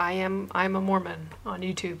Just watch I'm a Mormon on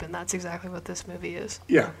YouTube, and that's exactly what this movie is.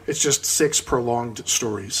 yeah, it's just 6 prolonged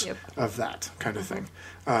stories Yep. of that kind of thing.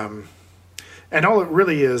 And all it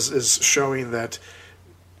really is showing that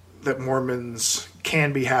Mormons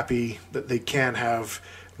can be happy, that they can have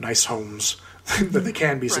nice homes, that they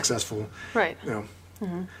can be Right. successful. Right. You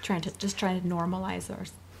know, Trying to normalize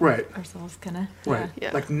right, ourselves, kind of. right.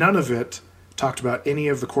 Yeah. Like none of it talked about any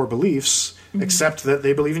of the core beliefs except that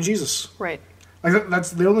they believe in Jesus. Right. Like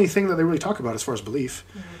that's the only thing that they really talk about as far as belief.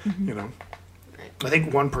 You know, Right. I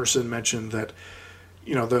think one person mentioned that,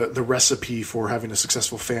 you know, the recipe for having a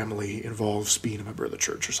successful family involves being a member of the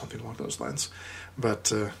church or something along those lines.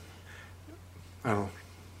 But I don't know,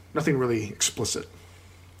 nothing really explicit.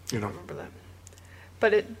 You know, Remember that.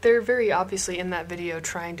 But they're very obviously in that video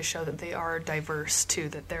trying to show that they are diverse too,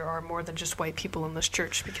 that there are more than just white people in this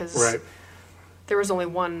church, because right? there was only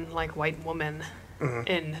one like white woman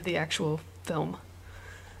in the actual film.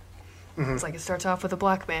 It's like it starts off with a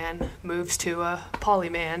black man, moves to a poly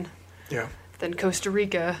man, Yeah, then Costa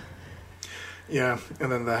Rica. yeah,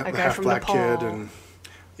 and then the guy half from black kid, Nepal. and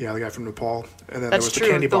yeah, the guy from Nepal, and then That's there was true.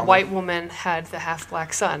 the candy The bomber. white woman had the half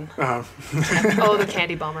black son. Uh-huh. Oh, the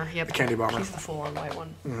candy bomber. Yep. The candy bomber. He's the full on white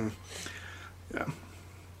one. Yeah.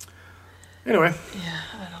 Anyway, Yeah,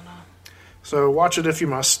 I don't know. so watch it if you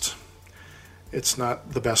must. It's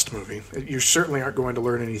not the best movie. You certainly aren't going to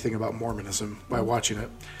learn anything about Mormonism by watching it.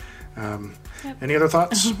 Any other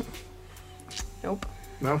thoughts? Nope.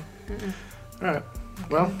 No? All right.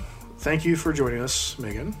 Well, thank you for joining us,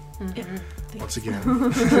 Megan, once again.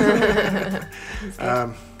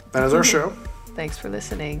 That is our show. Thanks for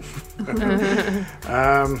listening.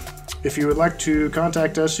 If you would like to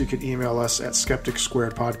contact us, you can email us at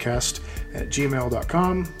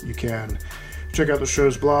skepticsquaredpodcast@gmail.com. You can check out the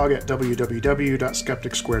show's blog at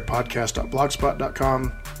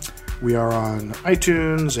www.skepticsquaredpodcast.blogspot.com. We are on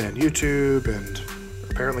iTunes and YouTube and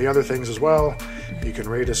apparently other things as well. You can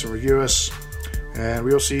rate us and review us. And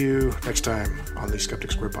we will see you next time on the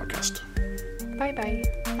Skeptic Squared podcast. Bye-bye.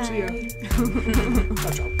 See ya.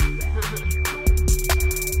 Ciao, ciao.